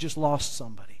like you've just lost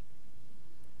somebody.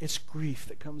 It's grief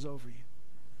that comes over you.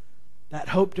 That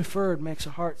hope deferred makes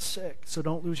a heart sick, so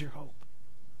don't lose your hope.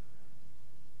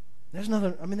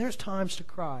 There's times to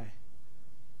cry.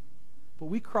 But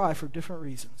we cry for different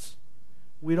reasons.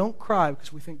 We don't cry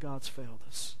because we think God's failed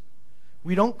us.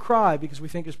 We don't cry because we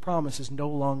think His promise is no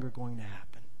longer going to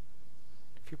happen.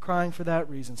 If you're crying for that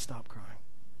reason, stop crying.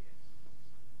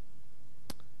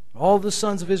 All the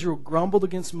sons of Israel grumbled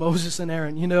against Moses and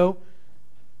Aaron. You know,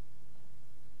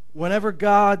 whenever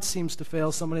God seems to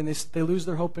fail somebody and they lose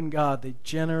their hope in God, they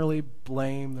generally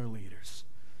blame their leaders.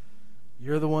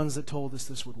 You're the ones that told us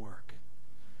this would work.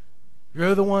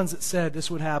 You're the ones that said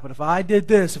this would happen. If I did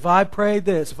this, if I prayed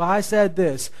this, if I said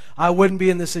this, I wouldn't be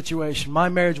in this situation. My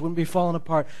marriage wouldn't be falling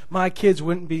apart. My kids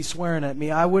wouldn't be swearing at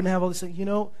me. I wouldn't have all this thing. You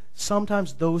know,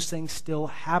 sometimes those things still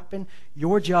happen.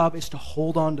 Your job is to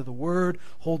hold on to the Word,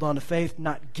 hold on to faith,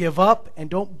 not give up, and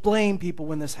don't blame people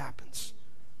when this happens.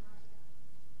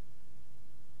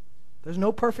 There's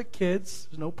no perfect kids.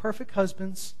 There's no perfect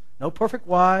husbands. No perfect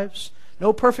wives.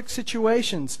 No perfect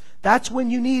situations. That's when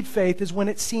you need faith, is when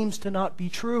it seems to not be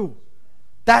true.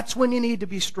 That's when you need to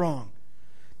be strong.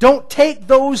 Don't take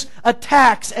those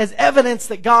attacks as evidence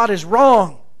that God is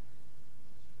wrong.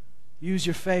 Use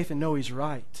your faith and know He's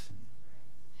right.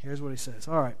 Here's what he says.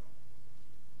 All right.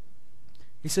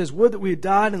 He says, would that we had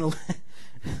died in the land.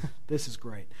 This is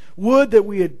great. Would that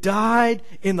we had died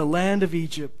in the land of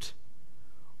Egypt.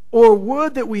 Or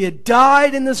would that we had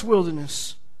died in this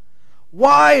wilderness.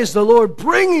 Why is the Lord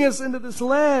bringing us into this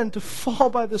land to fall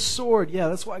by the sword? Yeah,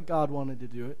 that's why God wanted to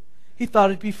do it. He thought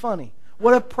it'd be funny.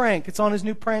 What a prank. It's on His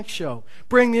new prank show.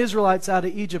 Bring the Israelites out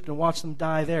of Egypt and watch them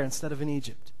die there instead of in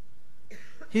Egypt.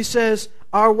 He says,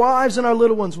 our wives and our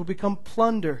little ones will become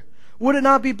plunder. Would it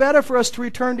not be better for us to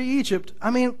return to Egypt?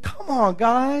 I mean, come on,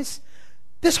 guys.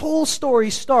 This whole story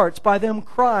starts by them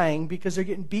crying because they're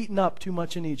getting beaten up too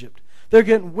much in Egypt. They're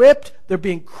getting whipped, they're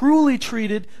being cruelly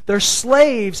treated, they're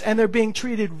slaves, and they're being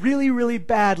treated really, really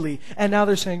badly. And now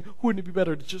they're saying, wouldn't it be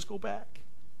better to just go back?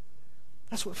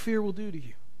 That's what fear will do to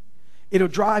you. It'll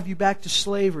drive you back to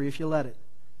slavery if you let it.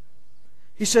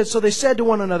 He said, so they said to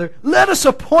one another, let us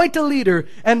appoint a leader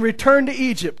and return to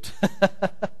Egypt.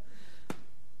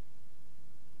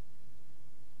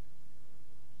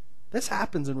 This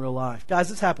happens in real life. Guys,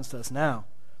 this happens to us now.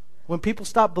 When people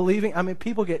stop believing,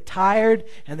 people get tired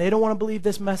and they don't want to believe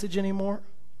this message anymore.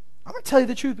 I'm going to tell you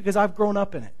the truth because I've grown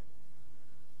up in it.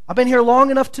 I've been here long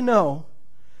enough to know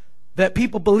that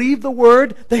people believe the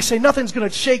Word. They say, nothing's going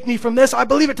to shake me from this. I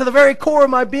believe it to the very core of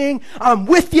my being. I'm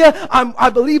with you. I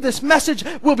believe this message.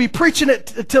 We'll be preaching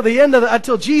it till the end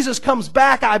until Jesus comes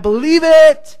back. I believe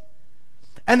it.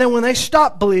 And then when they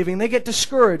stop believing, they get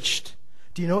discouraged.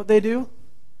 Do you know what they do?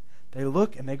 They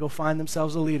look and they go find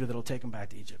themselves a leader that'll take them back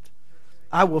to Egypt.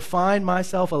 I will find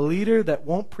myself a leader that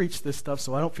won't preach this stuff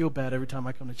so I don't feel bad every time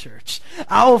I come to church.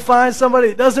 I will find somebody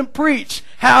that doesn't preach,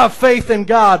 have faith in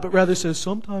God, but rather says,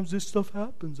 sometimes this stuff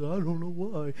happens. I don't know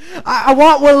why. I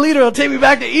want one leader that'll take me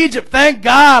back to Egypt. Thank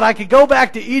God I could go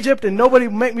back to Egypt and nobody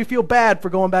will make me feel bad for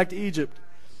going back to Egypt.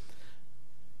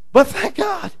 But thank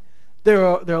God, there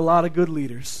are a lot of good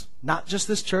leaders, not just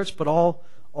this church, but all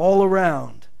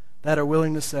around, that are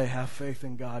willing to say, have faith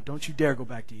in God. Don't you dare go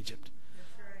back to Egypt.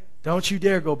 Don't you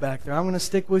dare go back there. I'm going to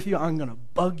stick with you. I'm going to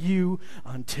bug you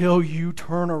until you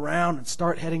turn around and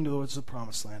start heading towards the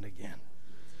promised land again.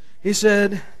 He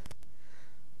said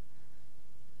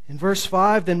in verse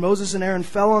 5, Then Moses and Aaron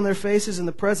fell on their faces in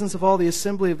the presence of all the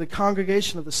assembly of the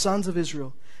congregation of the sons of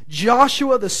Israel.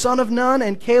 Joshua the son of Nun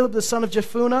and Caleb the son of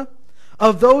Jephunneh,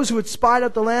 of those who had spied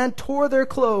out the land, tore their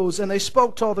clothes, and they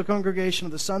spoke to all the congregation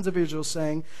of the sons of Israel,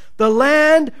 saying, The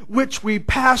land which we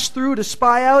passed through to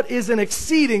spy out is an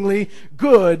exceedingly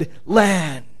good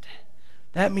land.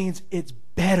 That means it's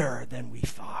better than we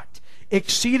thought.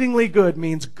 Exceedingly good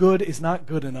means good is not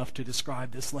good enough to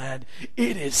describe this land.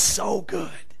 It is so good.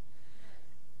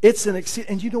 It's an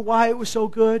and you know why it was so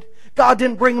good? God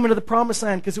didn't bring them into the promised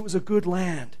land because it was a good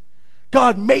land.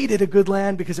 God made it a good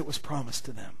land because it was promised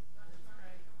to them.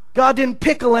 God didn't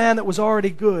pick a land that was already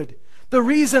good. The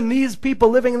reason these people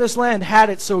living in this land had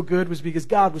it so good was because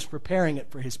God was preparing it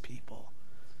for His people.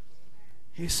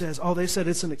 He says, they said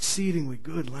it's an exceedingly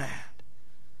good land.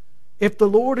 If the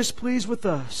Lord is pleased with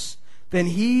us, then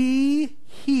He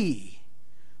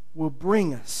will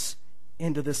bring us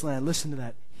into this land. Listen to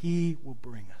that. He will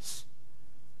bring us.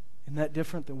 Isn't that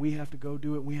different than we have to go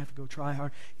do it? We have to go try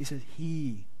hard. He says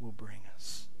He will bring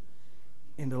us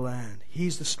into land.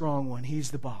 He's the strong one.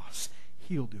 He's the boss.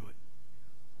 He'll do it.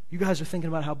 You guys are thinking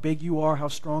about how big you are, how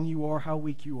strong you are, how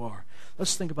weak you are.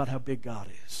 Let's think about how big God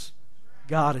is.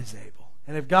 God is able.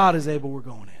 And if God is able, we're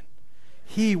going in.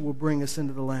 He will bring us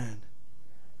into the land.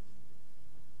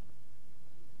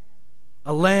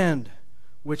 A land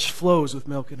which flows with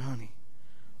milk and honey.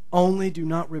 Only do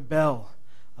not rebel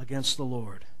against the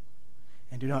Lord.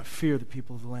 And do not fear the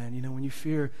people of the land. You know, when you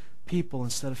fear people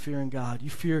instead of fearing God,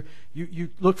 you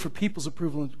look for people's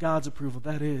approval and God's approval.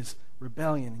 That is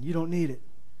rebellion, and you don't need it.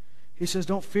 He says,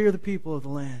 don't fear the people of the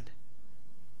land,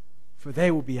 for they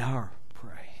will be our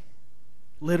prey.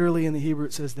 Literally in the Hebrew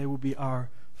it says they will be our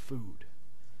food.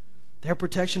 Their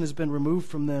protection has been removed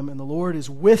from them, and the Lord is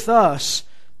with us.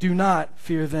 Do not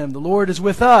fear them. The Lord is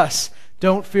with us.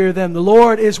 Don't fear them. The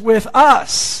Lord is with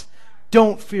us.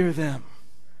 Don't fear them.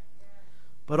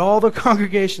 But all the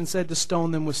congregation said to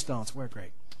stone them with stones. We're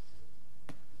great.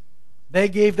 They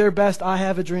gave their best I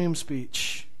have a dream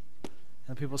speech.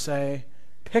 And people say,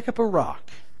 pick up a rock.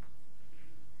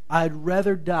 I'd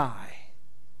rather die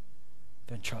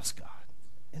than trust God.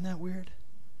 Isn't that weird?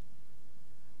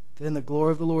 Then the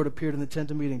glory of the Lord appeared in the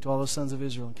tent of meeting to all the sons of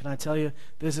Israel. And can I tell you,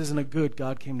 this isn't a good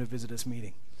God came to visit us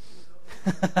meeting.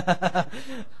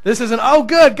 This isn't, oh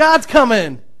good, God's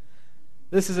coming.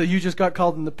 This is you just got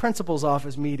called in the principal's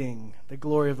office meeting. The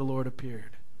glory of the Lord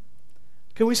appeared.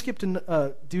 Can we skip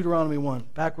to Deuteronomy 1,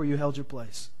 back where you held your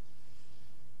place?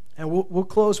 And we'll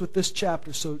close with this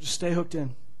chapter, so just stay hooked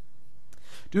in.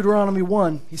 Deuteronomy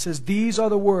 1, he says, These are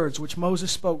the words which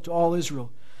Moses spoke to all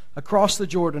Israel across the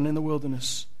Jordan in the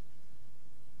wilderness.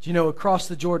 Do you know across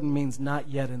the Jordan means not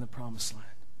yet in the promised land?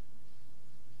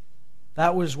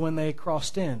 That was when they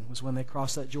crossed in, was when they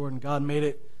crossed that Jordan. God made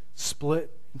it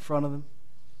split in front of them.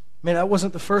 I mean, that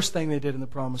wasn't the first thing they did in the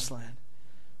promised land.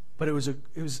 But it was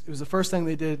the first thing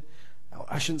they did.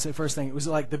 I shouldn't say first thing. It was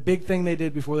like the big thing they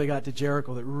did before they got to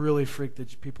Jericho that really freaked the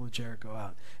people of Jericho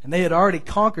out. And they had already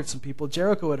conquered some people.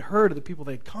 Jericho had heard of the people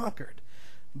they'd conquered.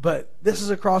 But this is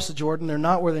across the Jordan. They're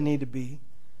not where they need to be.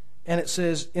 And it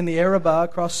says, in the Arabah,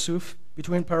 across Suf,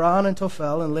 between Paran and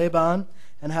Tophel, and Laban,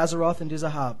 and Hazeroth and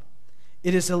Dizahab.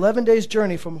 It is 11 days'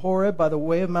 journey from Horeb by the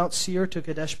way of Mount Seir to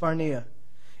Kadesh Barnea.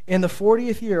 In the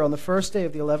 40th year, on the first day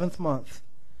of the 11th month,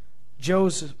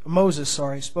 Moses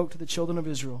spoke to the children of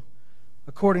Israel,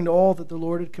 according to all that the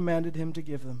Lord had commanded him to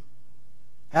give them.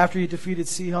 After he defeated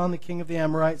Sihon, the king of the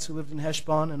Amorites, who lived in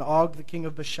Heshbon, and Og, the king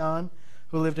of Bashan,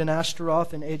 who lived in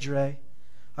Ashtaroth and Edrei,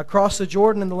 across the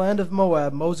Jordan in the land of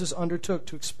Moab, Moses undertook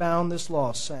to expound this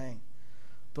law, saying,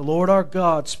 The Lord our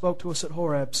God spoke to us at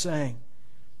Horeb, saying,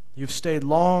 You've stayed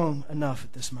long enough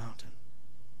at this mountain.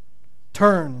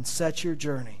 Turn and set your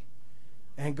journey,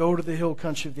 and go to the hill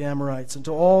country of the Amorites, and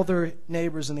to all their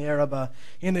neighbors in the Arabah,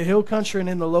 in the hill country and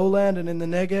in the lowland, and in the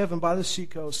Negev and by the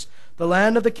seacoast, the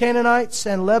land of the Canaanites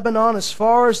and Lebanon, as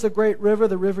far as the great river,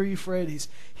 the river Euphrates.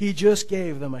 He just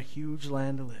gave them a huge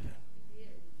land to live in.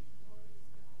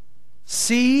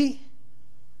 See,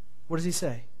 What does he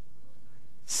say?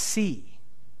 See.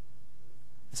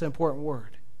 It's an important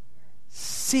word.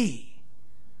 See.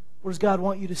 What does God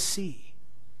want you to see?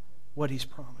 What He's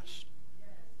promised.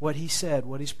 What He said,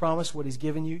 what He's promised, what He's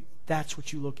given you, that's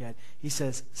what you look at. He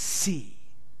says, see.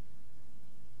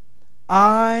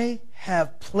 I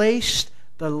have placed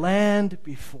the land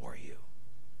before you.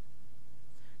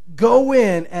 Go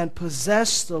in and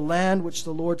possess the land which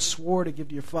the Lord swore to give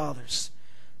to your fathers,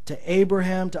 to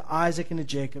Abraham, to Isaac, and to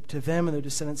Jacob, to them and their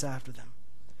descendants after them.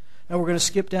 Now we're going to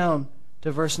skip down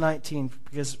to verse 19,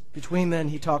 because between then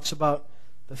he talks about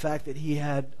the fact that he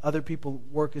had other people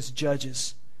work as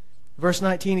judges. Verse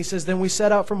 19, he says, Then we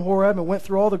set out from Horeb and went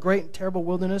through all the great and terrible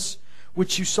wilderness,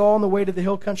 which you saw on the way to the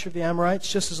hill country of the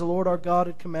Amorites, just as the Lord our God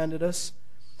had commanded us.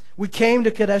 We came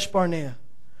to Kadesh Barnea.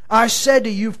 I said to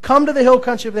you, you've come to the hill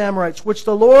country of the Amorites, which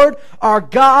the Lord our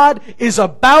God is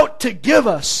about to give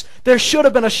us. There should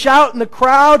have been a shout in the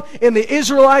crowd in the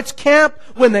Israelites' camp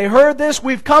when they heard this.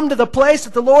 We've come to the place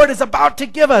that the Lord is about to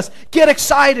give us. Get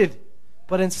excited.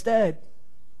 But instead,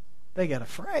 they get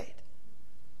afraid.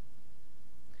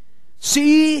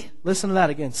 See, listen to that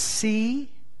again.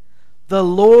 See, the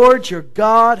Lord your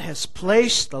God has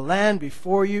placed the land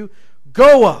before you.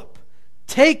 Go up,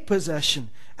 take possession,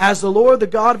 as the Lord, the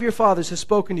God of your fathers, has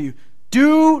spoken to you.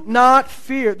 Do not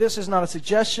fear. This is not a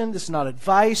suggestion. This is not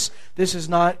advice. This is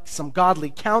not some godly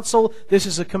counsel. This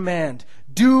is a command.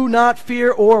 Do not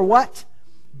fear or what?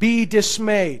 Be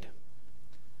dismayed.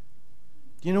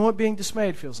 Do you know what being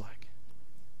dismayed feels like?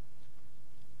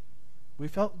 We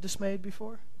felt dismayed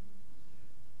before?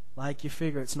 Like you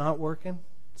figure it's not working.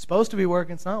 It's supposed to be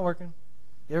working. It's not working.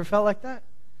 You ever felt like that?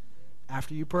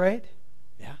 After you prayed?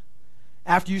 Yeah.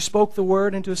 After you spoke the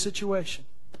word into a situation.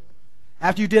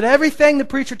 After you did everything the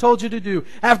preacher told you to do.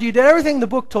 After you did everything the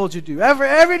book told you to do.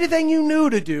 Everything you knew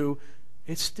to do.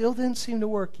 It still didn't seem to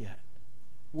work yet.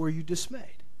 Were you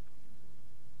dismayed?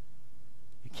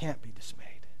 You can't be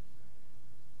dismayed.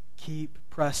 Keep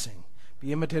pressing.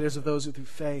 Be imitators of those who through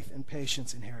faith and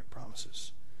patience inherit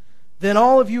promises. Then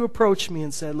all of you approached me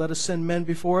and said, Let us send men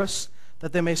before us,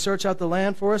 that they may search out the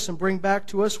land for us and bring back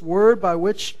to us word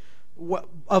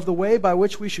of the way by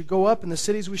which we should go up and the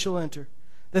cities we shall enter.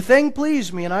 The thing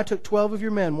pleased me, and I took 12 of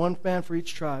your men, 1 man for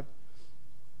each tribe.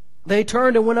 They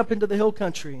turned and went up into the hill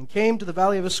country and came to the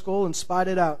valley of Escol and spied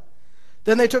it out.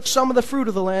 Then they took some of the fruit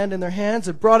of the land in their hands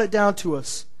and brought it down to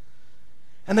us.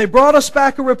 And they brought us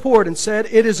back a report and said,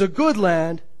 It is a good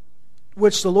land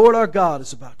which the Lord our God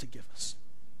is about to give us.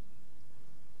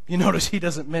 You notice he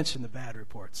doesn't mention the bad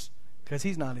reports because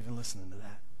he's not even listening to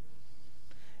that.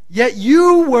 Yet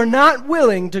you were not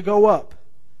willing to go up,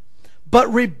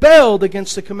 but rebelled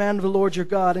against the command of the Lord your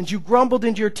God, and you grumbled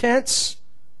into your tents.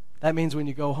 That means when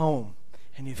you go home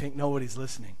and you think nobody's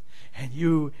listening, and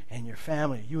you and your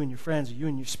family, you and your friends, or you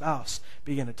and your spouse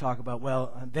begin to talk about,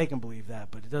 well, they can believe that,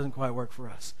 but it doesn't quite work for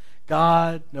us.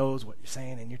 God knows what you're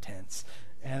saying in your tents.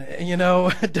 And, you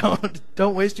know,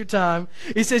 don't waste your time.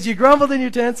 He says, you grumbled in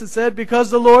your tents and said, because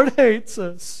the Lord hates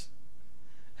us.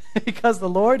 Because the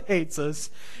Lord hates us.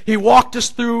 He walked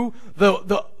us through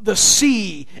the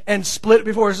sea and split it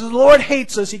before us. The Lord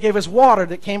hates us. He gave us water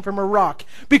that came from a rock.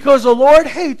 Because the Lord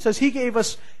hates us, He gave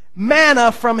us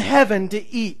manna from heaven to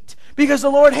eat. Because the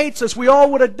Lord hates us, we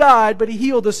all would have died, but He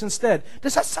healed us instead.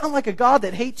 Does that sound like a God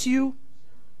that hates you?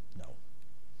 No.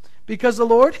 Because the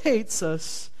Lord hates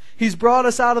us, He's brought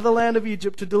us out of the land of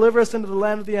Egypt to deliver us into the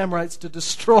land of the Amorites to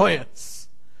destroy us.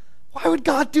 Why would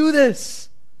God do this?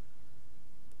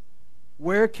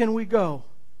 Where can we go?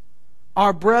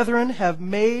 Our brethren have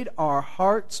made our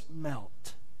hearts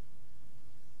melt.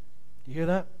 Do you hear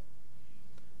that?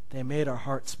 They made our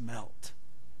hearts melt.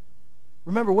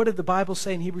 Remember, what did the Bible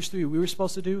say in Hebrews 3 we were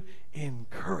supposed to do?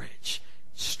 Encourage,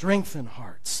 strengthen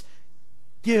hearts.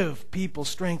 Give people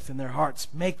strength in their hearts.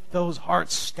 Make those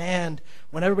hearts stand.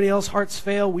 When everybody else's hearts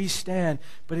fail, we stand.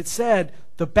 But it said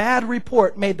the bad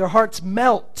report made their hearts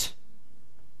melt,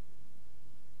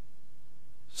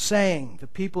 saying, the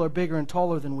people are bigger and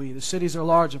taller than we. The cities are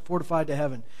large and fortified to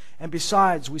heaven. And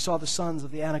besides, we saw the sons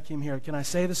of the Anakim here. Can I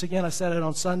say this again? I said it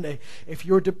on Sunday. If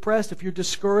you're depressed, if you're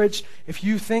discouraged, if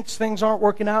you think things aren't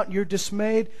working out and you're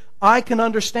dismayed, I can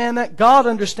understand that. God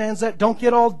understands that. Don't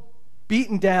get all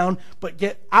beaten down, but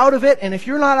get out of it. And if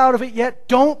you're not out of it yet,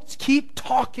 don't keep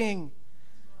talking.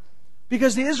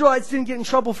 Because the Israelites didn't get in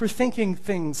trouble for thinking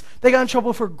things. They got in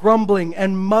trouble for grumbling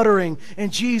and muttering.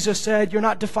 And Jesus said, you're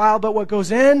not defiled by what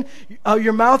goes in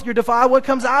your mouth. You're defiled what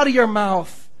comes out of your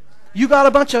mouth. You got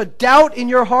a bunch of doubt in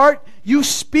your heart. You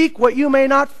speak what you may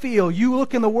not feel. You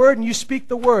look in the Word and you speak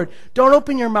the Word. Don't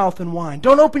open your mouth and whine.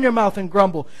 Don't open your mouth and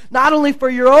grumble. Not only for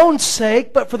your own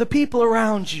sake, but for the people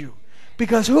around you.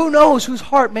 Because who knows whose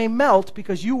heart may melt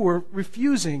because you were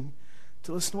refusing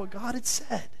to listen to what God had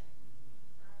said.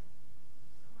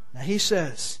 Now he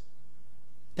says,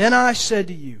 then I said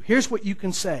to you, here's what you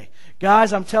can say.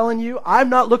 Guys, I'm telling you, I'm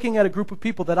not looking at a group of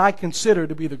people that I consider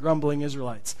to be the grumbling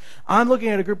Israelites. I'm looking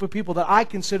at a group of people that I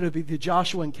consider to be the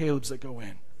Joshua and Caleb's that go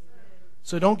in.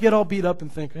 So don't get all beat up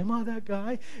and think, am I that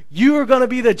guy? You are going to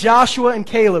be the Joshua and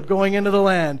Caleb going into the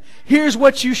land. Here's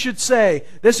what you should say.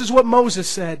 This is what Moses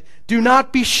said. Do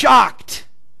not be shocked,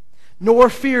 nor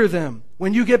fear them.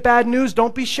 When you get bad news,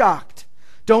 don't be shocked.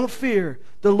 Don't fear.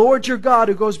 The Lord your God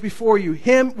who goes before you,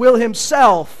 Him will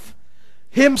Himself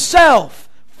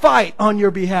fight on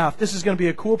your behalf. This is going to be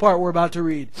a cool part we're about to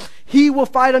read. He will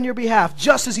fight on your behalf,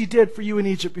 just as He did for you in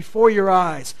Egypt before your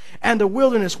eyes, and the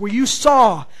wilderness where you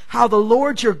saw how the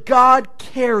Lord your God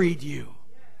carried you,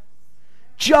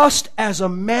 just as a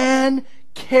man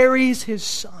carries his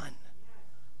son.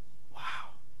 Wow.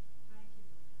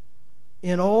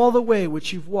 In all the way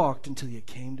which you've walked until you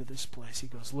came to this place. He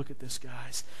goes, look at this,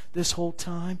 guys. This whole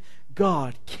time,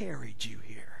 God carried you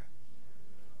here.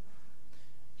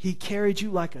 He carried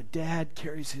you like a dad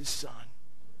carries his son.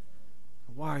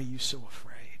 Why are you so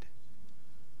afraid?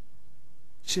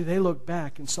 See, they looked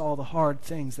back and saw the hard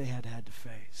things they had to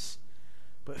face.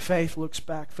 But faith looks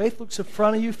back. Faith looks in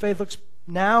front of you. Faith looks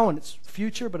now and its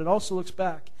future, but it also looks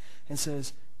back and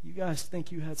says, you guys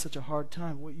think you had such a hard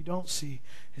time. What you don't see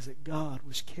is that God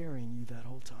was carrying you that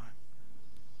whole time.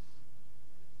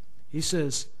 He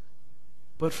says,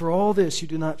 but for all this you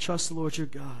do not trust the Lord your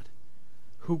God,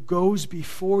 who goes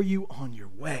before you on your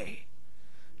way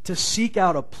to seek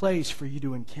out a place for you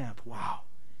to encamp. Wow.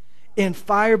 In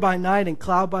fire by night and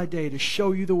cloud by day to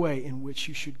show you the way in which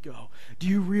you should go. Do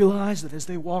you realize that as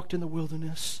they walked in the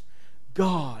wilderness,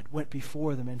 God went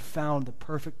before them and found the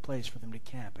perfect place for them to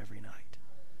camp every night?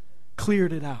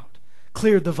 Cleared it out.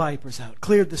 Cleared the vipers out.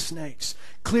 Cleared the snakes.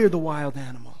 Cleared the wild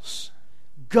animals.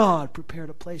 God prepared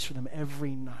a place for them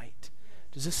every night.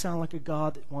 Does this sound like a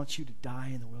God that wants you to die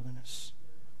in the wilderness?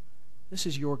 This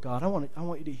is your God. I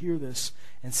want you to hear this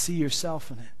and see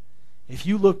yourself in it. If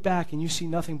you look back and you see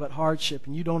nothing but hardship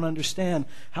and you don't understand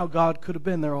how God could have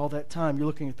been there all that time, you're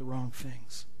looking at the wrong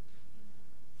things.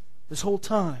 This whole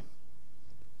time,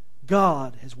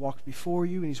 God has walked before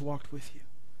you and He's walked with you.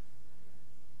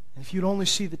 And if you'd only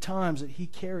see the times that He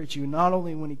carried you, not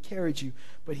only when He carried you,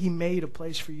 but He made a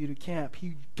place for you to camp.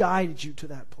 He guided you to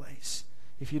that place.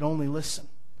 If you'd only listen.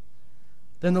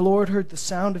 Then the Lord heard the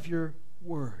sound of your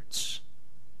words.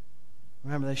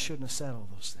 Remember, they shouldn't have said all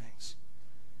those things.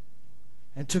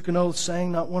 And took an oath,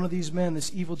 saying, not one of these men,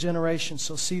 this evil generation,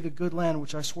 shall see the good land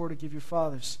which I swore to give your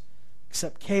fathers,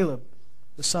 except Caleb,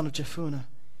 the son of Jephunneh.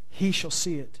 He shall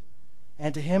see it.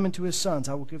 And to him and to his sons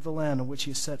I will give the land on which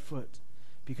he has set foot,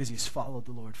 because he has followed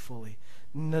the Lord fully.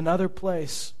 In another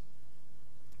place,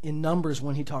 in Numbers,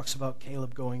 when he talks about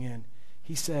Caleb going in,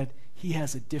 he said he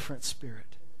has a different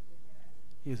spirit.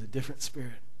 He has a different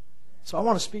spirit. So I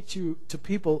want to speak to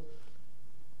people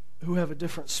who have a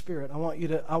different spirit. I want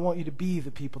you to be the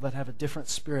people that have a different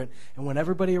spirit. And when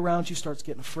everybody around you starts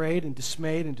getting afraid and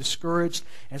dismayed and discouraged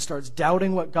and starts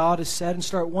doubting what God has said and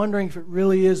start wondering if it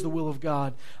really is the will of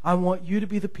God, I want you to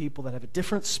be the people that have a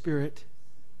different spirit.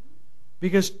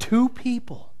 Because 2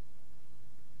 people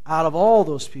out of all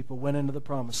those people went into the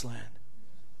promised land.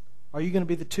 Are you going to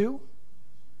be the 2?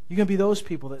 You're going to be those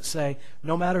people that say,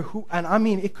 no matter who, and I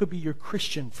mean it could be your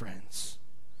Christian friends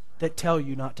that tell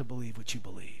you not to believe what you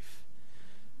believe.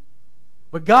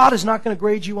 But God is not going to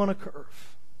grade you on a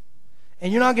curve.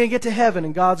 And you're not going to get to heaven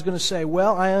and God's going to say,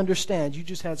 well, I understand, you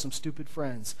just had some stupid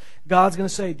friends. God's going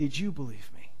to say, did you believe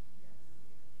me?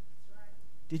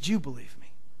 Did you believe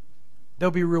me?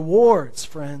 There'll be rewards,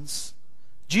 friends.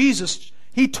 Jesus,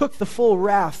 He took the full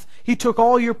wrath. He took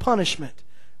all your punishment.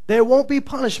 There won't be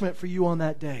punishment for you on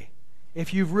that day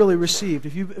if you've really received,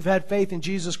 if you've had faith in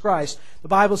Jesus Christ. The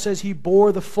Bible says He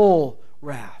bore the full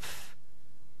wrath.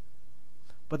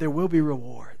 But there will be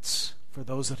rewards for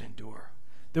those that endure.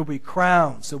 There will be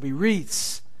crowns. There will be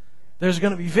wreaths. There's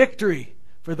going to be victory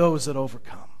for those that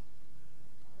overcome.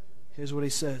 Here's what He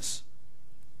says.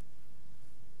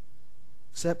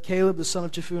 Except Caleb the son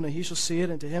of Jephunneh, he shall see it,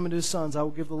 and to him and to his sons I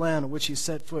will give the land on which he has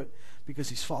set foot, because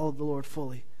he's followed the Lord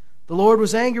fully. The Lord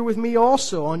was angry with me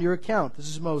also on your account, this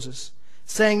is Moses,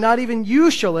 saying, not even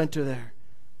you shall enter there.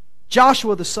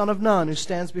 Joshua the son of Nun, who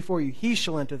stands before you, he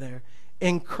shall enter there.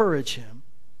 Encourage him,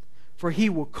 for he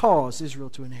will cause Israel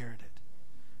to inherit it.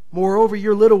 Moreover,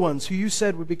 your little ones, who you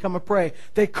said would become a prey,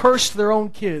 they cursed their own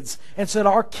kids and said,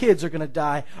 our kids are going to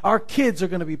die. Our kids are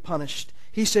going to be punished.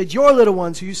 He said, your little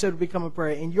ones who you said would become a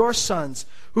prey, and your sons,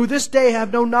 who this day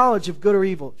have no knowledge of good or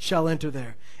evil, shall enter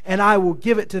there. And I will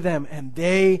give it to them, and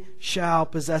they shall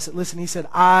possess it. Listen, he said,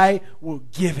 I will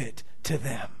give it to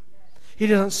them. He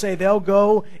doesn't say they'll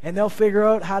go and they'll figure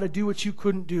out how to do what you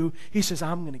couldn't do. He says,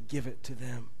 I'm going to give it to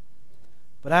them.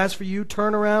 But as for you,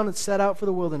 turn around and set out for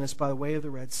the wilderness by the way of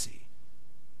the Red Sea.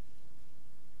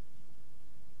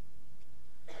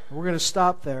 We're going to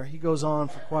stop there. He goes on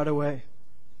for quite a way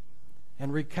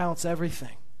and recounts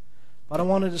everything. But I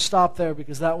wanted to stop there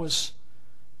because that was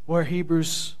where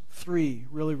Hebrews 3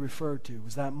 really referred to,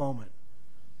 was that moment.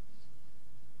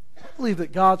 I believe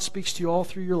that God speaks to you all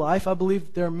through your life. I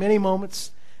believe there are many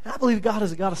moments, and I believe God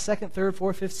has got a second, third,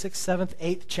 fourth, fifth, sixth, seventh,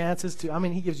 eighth chances to.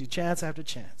 He gives you chance after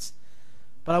chance.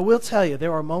 But I will tell you,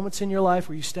 there are moments in your life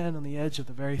where you stand on the edge of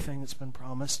the very thing that's been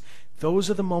promised. Those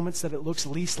are the moments that it looks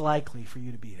least likely for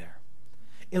you to be there.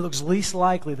 It looks least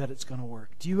likely that it's going to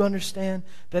work. Do you understand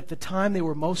that the time they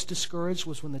were most discouraged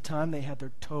was when the time they had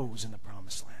their toes in the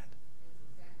promised land?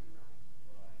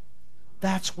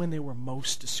 That's when they were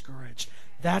most discouraged.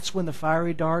 That's when the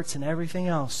fiery darts and everything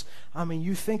else.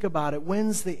 You think about it.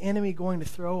 When's the enemy going to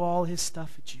throw all his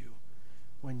stuff at you?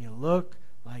 When you look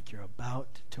like you're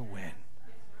about to win.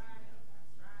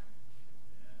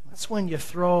 That's when you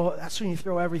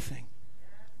throw everything.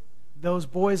 Those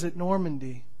boys at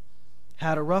Normandy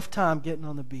had a rough time getting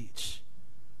on the beach.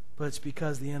 But it's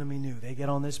because the enemy knew. They get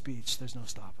on this beach, there's no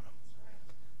stopping them.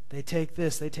 They take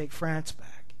this, they take France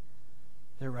back.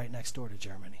 They're right next door to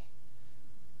Germany.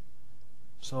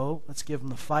 So let's give them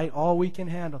the fight all we can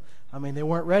handle. They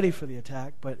weren't ready for the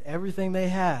attack, but everything they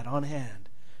had on hand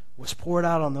was poured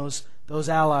out on those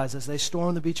allies. As they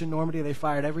stormed the beach in Normandy, they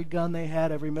fired every gun they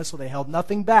had, every missile. They held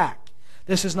nothing back.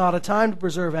 This is not a time to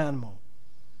preserve animal.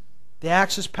 The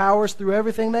Axis powers threw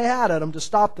everything they had at them to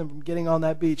stop them from getting on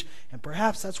that beach. And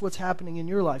perhaps that's what's happening in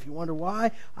your life. You wonder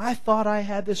why? I thought I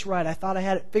had this right. I thought I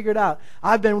had it figured out.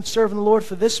 I've been serving the Lord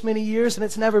for this many years, and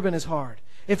it's never been as hard.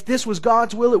 If this was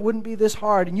God's will, it wouldn't be this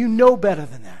hard. And you know better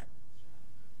than that.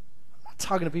 I'm not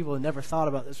talking to people who never thought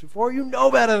about this before. You know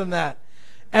better than that.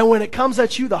 And when it comes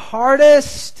at you the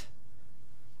hardest,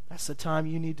 that's the time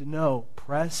you need to know.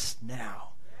 Press now.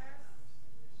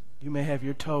 You may have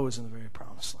your toes in the very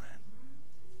promised land.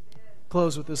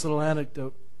 Close with this little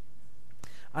anecdote.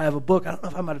 I have a book. I don't know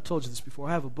if I might have told you this before.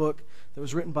 I have a book that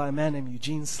was written by a man named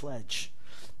Eugene Sledge.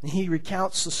 And he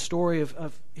recounts the story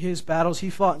of his battles. He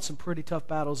fought in some pretty tough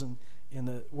battles in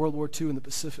the World War II in the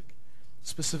Pacific,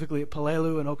 specifically at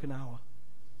Peleliu and Okinawa.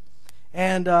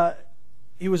 And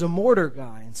he was a mortar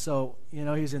guy. And so, he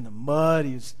was in the mud.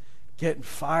 He was getting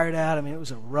fired at. It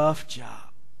was a rough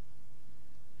job.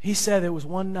 He said there was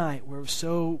one night where it was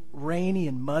so rainy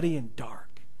and muddy and dark.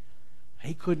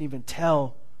 He couldn't even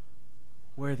tell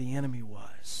where the enemy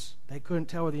was. They couldn't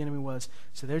tell where the enemy was.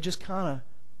 So they're just kind of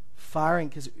firing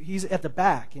because he's at the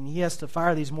back and he has to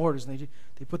fire these mortars. And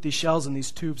they put these shells in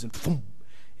these tubes and boom,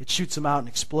 it shoots them out and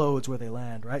explodes where they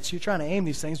land, right? So you're trying to aim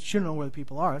these things, but you don't know where the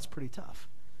people are. That's pretty tough.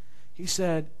 He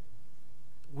said,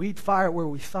 we'd fire where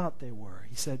we thought they were.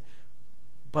 He said,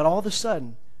 but all of a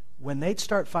sudden, when they'd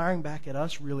start firing back at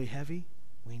us really heavy,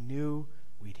 we knew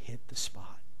we'd hit the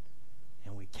spot.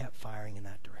 And we kept firing in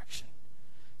that direction.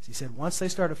 So he said, once they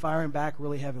started firing back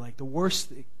really heavy, like the worst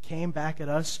that came back at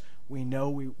us, we knew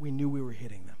we were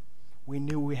hitting them. We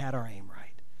knew we had our aim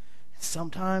right. And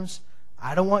sometimes,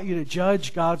 I don't want you to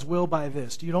judge God's will by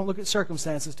this. You don't look at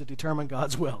circumstances to determine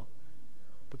God's will.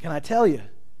 But can I tell you,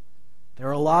 there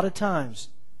are a lot of times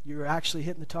you're actually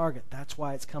hitting the target. That's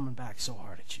why it's coming back so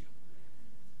hard at you.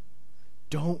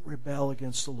 Don't rebel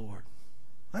against the Lord.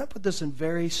 I put this in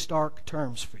very stark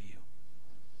terms for you.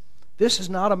 This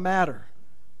is not a matter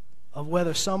of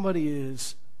whether somebody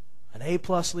is an A+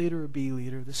 leader or B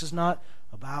leader. This is not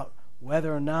about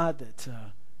whether or not that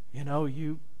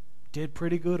you did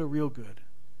pretty good or real good.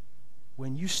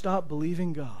 When you stop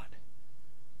believing God,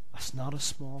 that's not a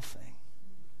small thing.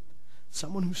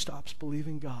 Someone who stops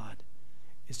believing God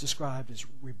is described as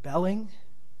rebelling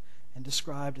and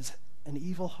described as an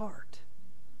evil heart.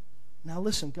 Now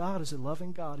listen, God is a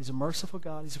loving God. He's a merciful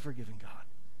God. He's a forgiving God.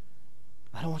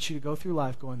 I don't want you to go through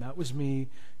life going, that was me.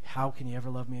 How can he ever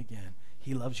love me again?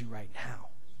 He loves you right now.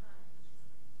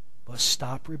 But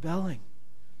stop rebelling.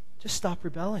 Just stop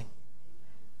rebelling.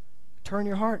 Turn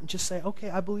your heart and just say, okay,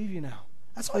 I believe you now.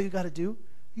 That's all you got to do.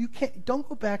 Don't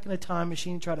go back in a time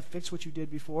machine and try to fix what you did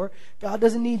before. God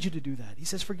doesn't need you to do that. He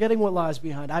says, forgetting what lies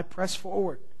behind, I press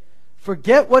forward.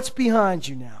 Forget what's behind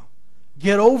you now.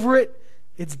 Get over it.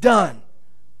 It's done.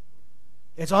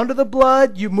 It's under the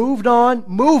blood. You moved on.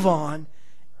 Move on.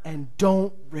 and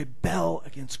don't rebel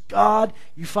against God.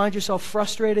 You find yourself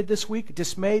frustrated this week,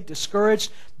 dismayed,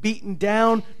 discouraged, beaten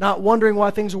down, not wondering why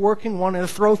things are working, wanting to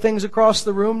throw things across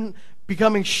the room,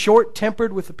 becoming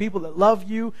short-tempered with the people that love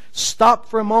you. Stop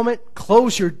for a moment,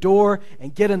 close your door,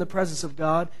 and get in the presence of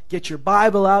God. Get your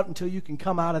Bible out until you can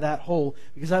come out of that hole,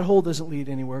 because that hole doesn't lead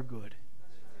anywhere good.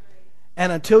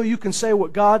 And until you can say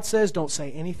what God says, don't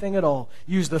say anything at all.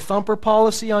 Use the thumper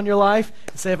policy on your life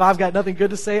and say, if I've got nothing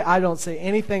good to say, I don't say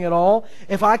anything at all.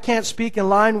 If I can't speak in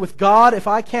line with God, if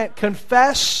I can't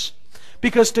confess,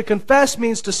 because to confess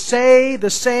means to say the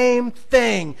same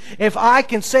thing. If I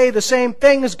can say the same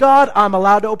thing as God, I'm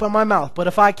allowed to open my mouth. But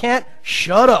if I can't,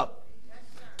 shut up.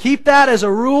 Keep that as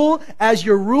a rule, as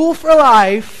your rule for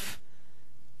life,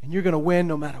 and you're going to win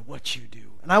no matter what you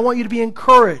do. And I want you to be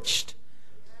encouraged.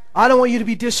 I don't want you to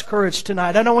be discouraged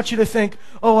tonight. I don't want you to think,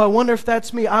 oh, I wonder if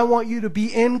that's me. I want you to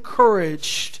be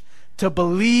encouraged to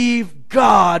believe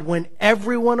God when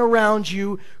everyone around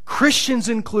you, Christians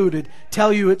included,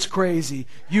 tell you it's crazy.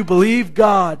 You believe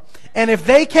God. And if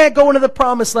they can't go into the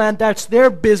promised land, that's their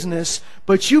business.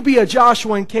 But you be a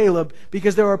Joshua and Caleb,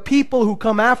 because there are people who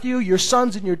come after you, your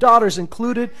sons and your daughters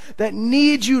included, that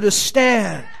need you to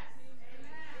stand.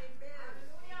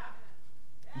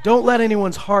 Don't let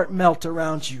anyone's heart melt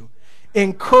around you.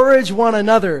 Encourage one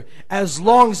another as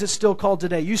long as it's still called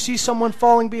today. You see someone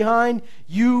falling behind,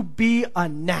 you be a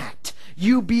gnat.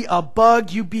 You be a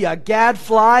bug. You be a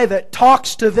gadfly that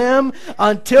talks to them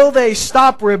until they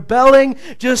stop rebelling.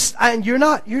 And you're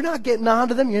not getting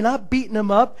onto them. You're not beating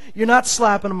them up. You're not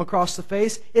slapping them across the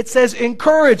face. It says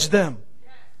encourage them.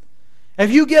 If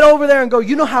you get over there and go,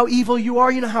 you know how evil you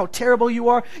are, you know how terrible you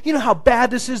are, you know how bad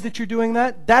this is that you're doing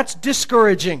that, that's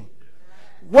discouraging.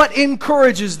 What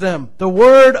encourages them? The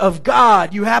Word of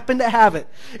God. You happen to have it.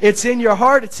 It's in your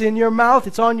heart, it's in your mouth,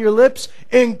 it's on your lips.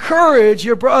 Encourage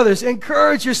your brothers,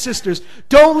 encourage your sisters.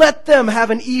 Don't let them have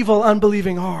an evil,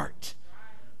 unbelieving heart.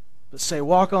 But say,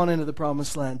 walk on into the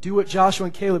promised land. Do what Joshua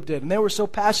and Caleb did. And they were so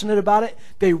passionate about it,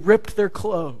 they ripped their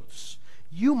clothes.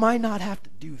 You might not have to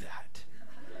do that.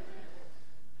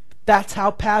 That's how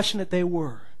passionate they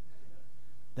were.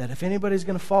 That if anybody's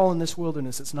going to fall in this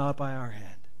wilderness, it's not by our hand.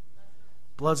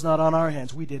 Blood's not on our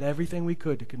hands. We did everything we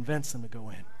could to convince them to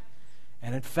go in.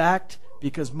 And in fact,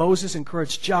 because Moses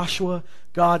encouraged Joshua,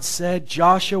 God said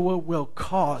Joshua will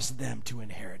cause them to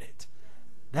inherit it.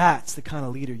 That's the kind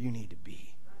of leader you need to be.